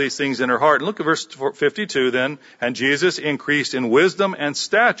kept all these things in her heart. And look at verse 52 then, and Jesus increased in wisdom and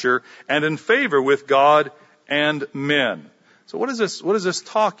stature and in favor with God and men. So what is this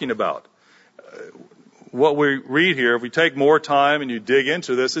talking about? What we read here, if we take more time and you dig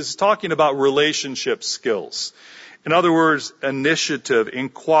into this, is talking about relationship skills. In other words, initiative,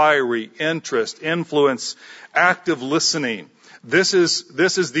 inquiry, interest, influence, active listening. This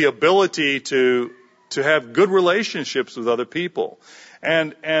is the ability to have good relationships with other people.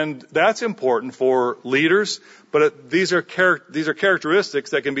 And that's important for leaders, but these are characteristics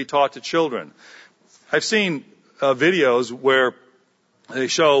that can be taught to children. I've seen videos where they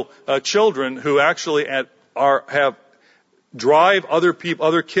show children who actually drive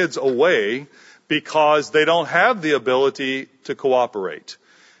other kids away because they don't have the ability to cooperate.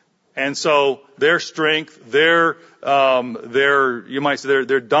 And so their strength, their you might say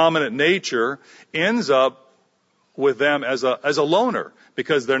their dominant nature ends up with them as a loner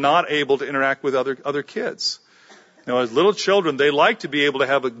because they're not able to interact with other kids. As little children, they like to be able to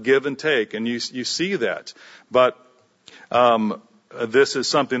have a give and take, and you see that. But this is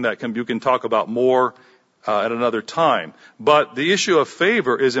something that you can talk about more at another time. But the issue of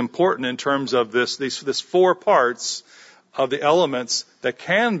favor is important in terms of this 4 parts of the elements that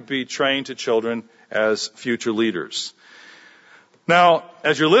can be trained to children as future leaders. Now,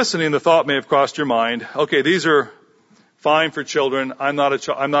 as you're listening, the thought may have crossed your mind, okay, these are fine for children. I'm not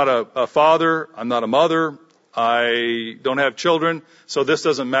a father. I'm not a mother. I don't have children, so this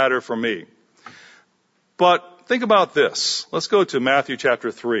doesn't matter for me. But think about this. Let's go to Matthew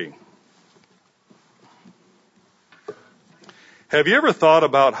chapter 3. Have you ever thought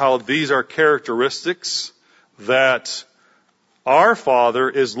about how these are characteristics that our Father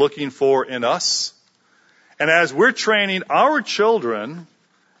is looking for in us? And as we're training our children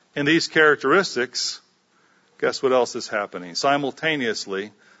in these characteristics, guess what else is happening?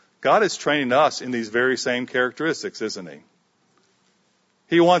 Simultaneously, God is training us in these very same characteristics, isn't He?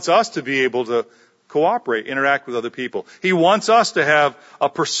 He wants us to be able to cooperate, interact with other people. He wants us to have a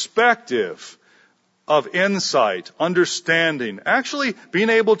perspective of insight, understanding, actually being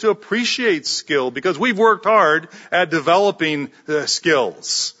able to appreciate skill because we've worked hard at developing the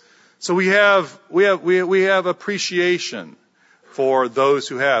skills. So we have appreciation for those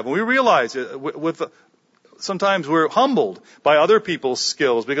who have. And we realize sometimes we're humbled by other people's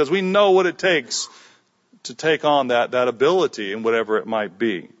skills because we know what it takes to take on that ability and whatever it might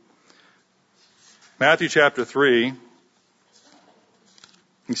be. Matthew chapter 3,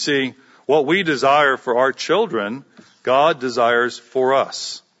 you see, what we desire for our children, God desires for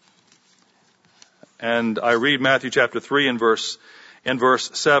us. And I read Matthew chapter 3 in verse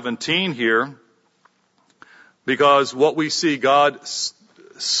 17 here, because what we see God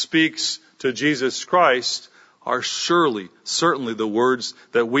speaks to Jesus Christ are certainly the words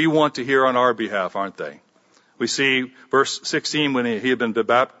that we want to hear on our behalf, aren't they? We see verse 16, when he had been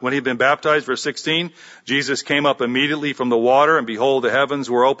baptized, verse 16, Jesus came up immediately from the water, and behold, the heavens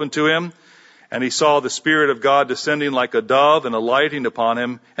were opened to him, and he saw the Spirit of God descending like a dove and alighting upon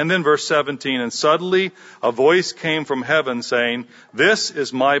him. And then verse 17, and suddenly a voice came from heaven saying, "This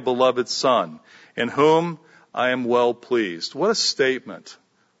is my beloved Son, in whom I am well pleased." What a statement.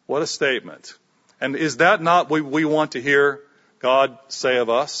 What a statement. And is that not what we want to hear God say of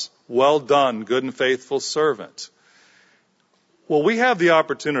us? Well done, good and faithful servant. Well, we have the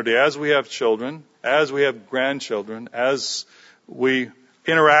opportunity, as we have children, as we have grandchildren, as we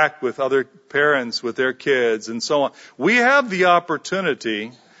interact with other parents, with their kids, and so on. We have the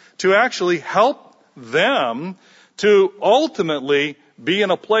opportunity to actually help them to ultimately be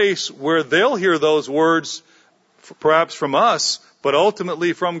in a place where they'll hear those words, perhaps from us, but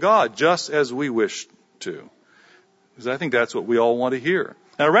ultimately from God, just as we wish to. Because I think that's what we all want to hear.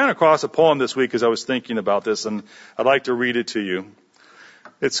 Now, I ran across a poem this week as I was thinking about this, and I'd like to read it to you.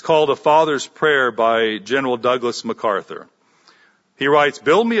 It's called A Father's Prayer by General Douglas MacArthur. He writes,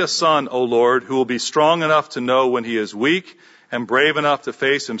 "Build me a son, O Lord, who will be strong enough to know when he is weak and brave enough to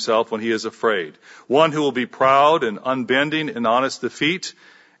face himself when he is afraid. One who will be proud and unbending in honest defeat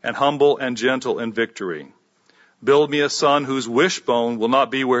and humble and gentle in victory. Build me a son whose wishbone will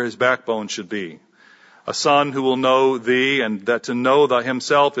not be where his backbone should be. A son who will know thee, and that to know thou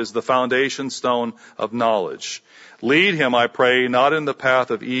himself is the foundation stone of knowledge. Lead him, I pray, not in the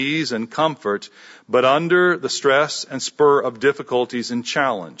path of ease and comfort, but under the stress and spur of difficulties and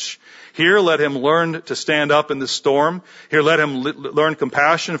challenge. Here let him learn to stand up in the storm. Here let him learn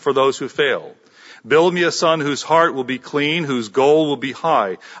compassion for those who fail. Build me a son whose heart will be clean, whose goal will be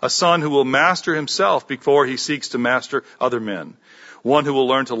high. A son who will master himself before he seeks to master other men. One who will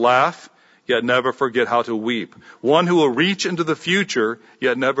learn to laugh, yet never forget how to weep. One who will reach into the future,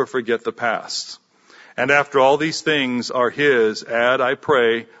 yet never forget the past. And after all these things are his, add, I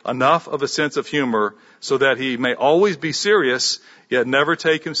pray, enough of a sense of humor so that he may always be serious, yet never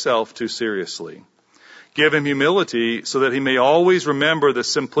take himself too seriously. Give him humility so that he may always remember the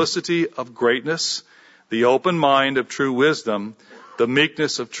simplicity of greatness, the open mind of true wisdom, the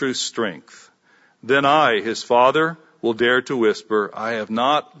meekness of true strength. Then I, his father, will dare to whisper, I have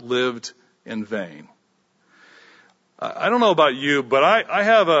not lived in vain." I don't know about you, but I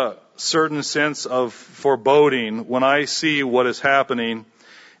have a certain sense of foreboding when I see what is happening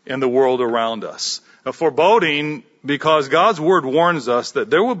in the world around us. A foreboding because God's word warns us that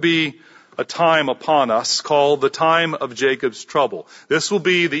there will be a time upon us called the time of Jacob's trouble. This will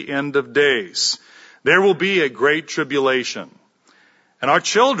be the end of days. There will be a great tribulation. And our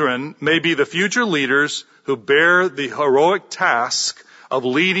children may be the future leaders who bear the heroic task of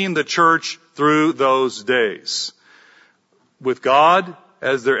leading the church through those days. With God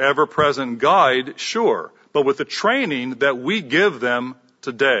as their ever-present guide, sure, but with the training that we give them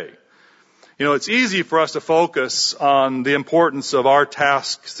today. You know, it's easy for us to focus on the importance of our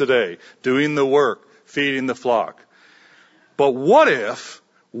tasks today, doing the work, feeding the flock. But what if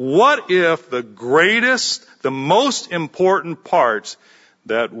the greatest, the most important part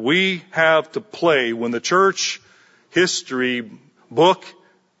that we have to play when the church history book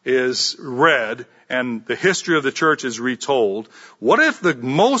is read and the history of the church is retold, what if the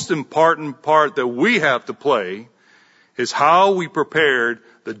most important part that we have to play is how we prepared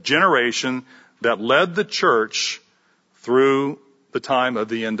the generation that led the church through the time of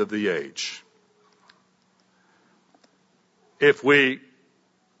the end of the age? If we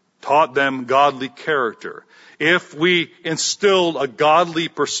taught them godly character, if we instilled a godly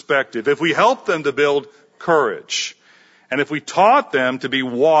perspective, if we helped them to build courage, and if we taught them to be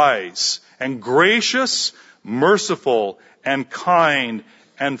wise and gracious, merciful and kind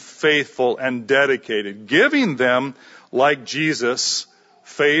and faithful and dedicated, giving them, like Jesus,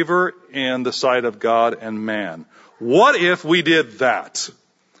 favor in the sight of God and man. What if we did that?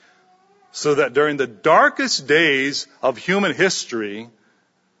 So that during the darkest days of human history,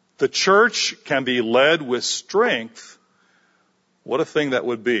 the church can be led with strength. What a thing that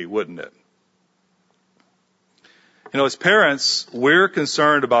would be, wouldn't it? You know, as parents, we're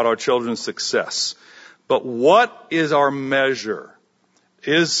concerned about our children's success. But what is our measure?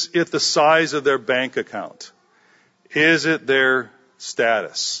 Is it the size of their bank account? Is it their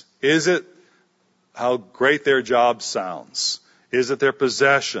status? Is it how great their job sounds? Is it their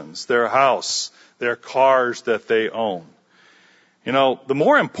possessions, their house, their cars that they own? You know, the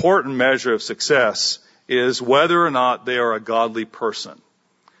more important measure of success is whether or not they are a godly person.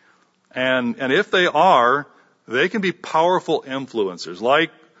 And if they are, they can be powerful influencers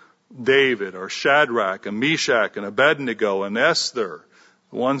like David or Shadrach and Meshach and Abednego and Esther,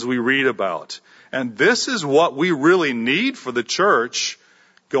 the ones we read about. And this is what we really need for the church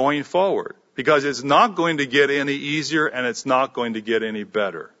going forward, because it's not going to get any easier and it's not going to get any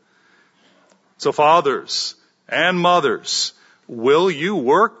better. So fathers and mothers, will you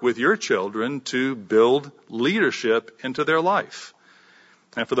work with your children to build leadership into their life?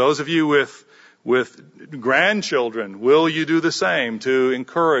 And for those of you with grandchildren, will you do the same to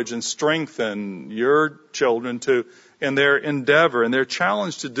encourage and strengthen your children in their endeavor and their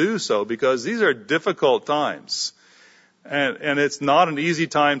challenge to do so? Because these are difficult times. And it's not an easy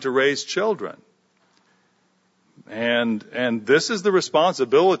time to raise children. And this is the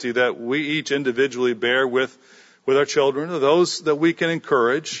responsibility that we each individually bear with our children, those that we can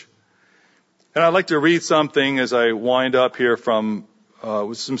encourage. And I'd like to read something as I wind up here from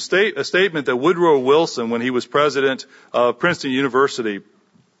a statement that Woodrow Wilson, when he was president of Princeton University,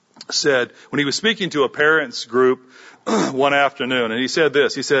 said when he was speaking to a parents group one afternoon. And he said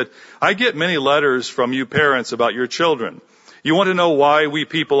this. He said, "I get many letters from you parents about your children. You want to know why we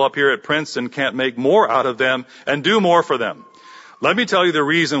people up here at Princeton can't make more out of them and do more for them. Let me tell you the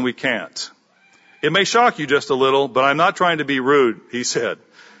reason we can't. It may shock you just a little, but I'm not trying to be rude," he said.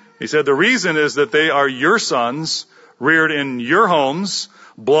 He said, "The reason is that they are your sons, reared in your homes,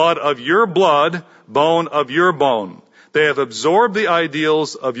 blood of your blood, bone of your bone. They have absorbed the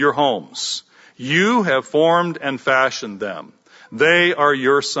ideals of your homes. You have formed and fashioned them. They are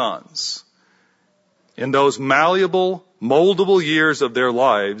your sons. In those malleable, moldable years of their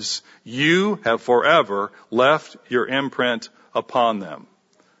lives, you have forever left your imprint upon them."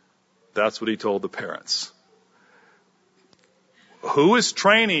 That's what he told the parents. Who is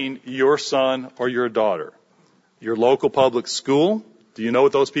training your son or your daughter? Your local public school? Do you know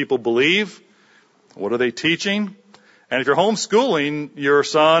what those people believe? What are they teaching? And if you're homeschooling your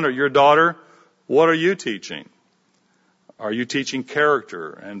son or your daughter, what are you teaching? Are you teaching character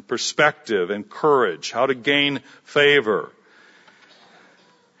and perspective and courage, how to gain favor?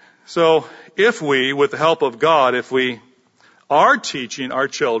 So if we, with the help of God, if we are teaching our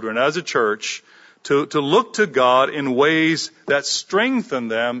children as a church to look to God in ways that strengthen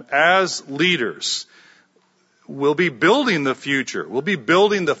them as leaders, we'll be building the future. We'll be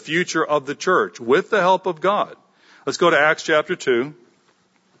building the future of the church with the help of God. Let's go to Acts chapter 2.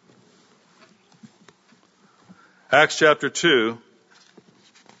 Acts chapter 2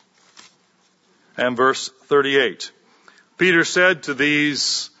 and verse 38. Peter said to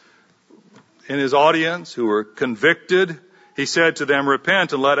these in his audience who were convicted, he said to them,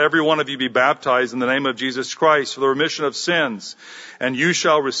 "Repent and let every one of you be baptized in the name of Jesus Christ for the remission of sins, and you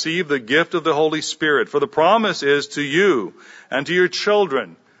shall receive the gift of the Holy Spirit. For the promise is to you and to your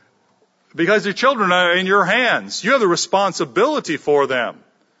children." Because your children are in your hands. You have the responsibility for them.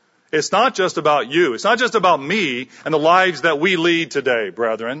 It's not just about you. It's not just about me and the lives that we lead today,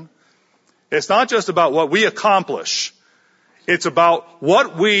 brethren. It's not just about what we accomplish. It's about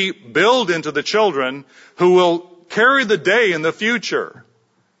what we build into the children who will carry the day in the future.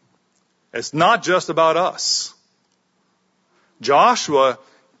 It's not just about us. Joshua,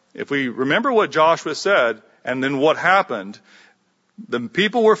 if we remember what Joshua said and then what happened, the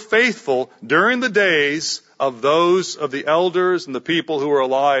people were faithful during the days of those of the elders and the people who were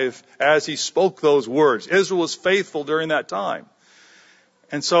alive as he spoke those words. Israel was faithful during that time.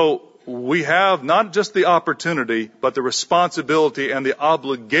 And so we have not just the opportunity, but the responsibility and the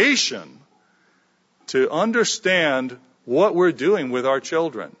obligation to understand what we're doing with our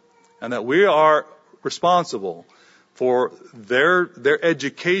children and that we are responsible for their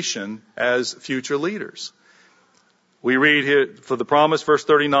education as future leaders. We read here, for the promise, verse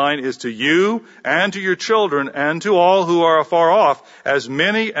 39, is to you and to your children and to all who are afar off, as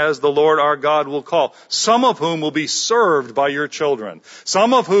many as the Lord our God will call, some of whom will be served by your children,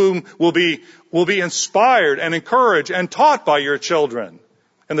 some of whom will be inspired and encouraged and taught by your children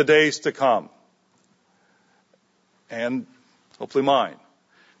in the days to come. And hopefully mine.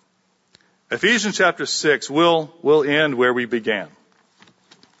 Ephesians chapter 6 will end where we began.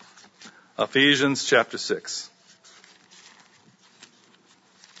 Ephesians chapter 6.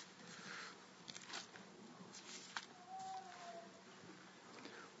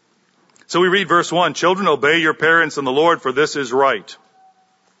 So we read verse 1, "Children, obey your parents in the Lord, for this is right."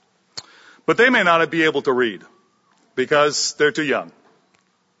 But they may not be able to read because they're too young.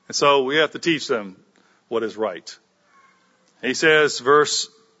 And so we have to teach them what is right. He says,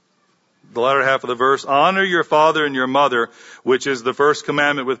 the latter half of the verse, "Honor your father and your mother, which is the first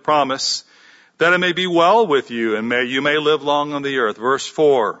commandment with promise, that it may be well with you and you may live long on the earth." Verse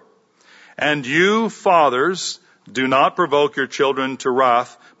 4, "And you, fathers, do not provoke your children to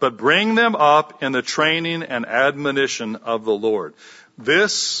wrath, but bring them up in the training and admonition of the Lord."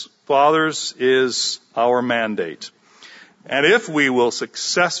 This, fathers, is our mandate. And if we will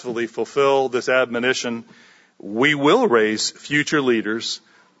successfully fulfill this admonition, we will raise future leaders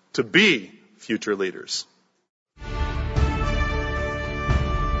to be future leaders.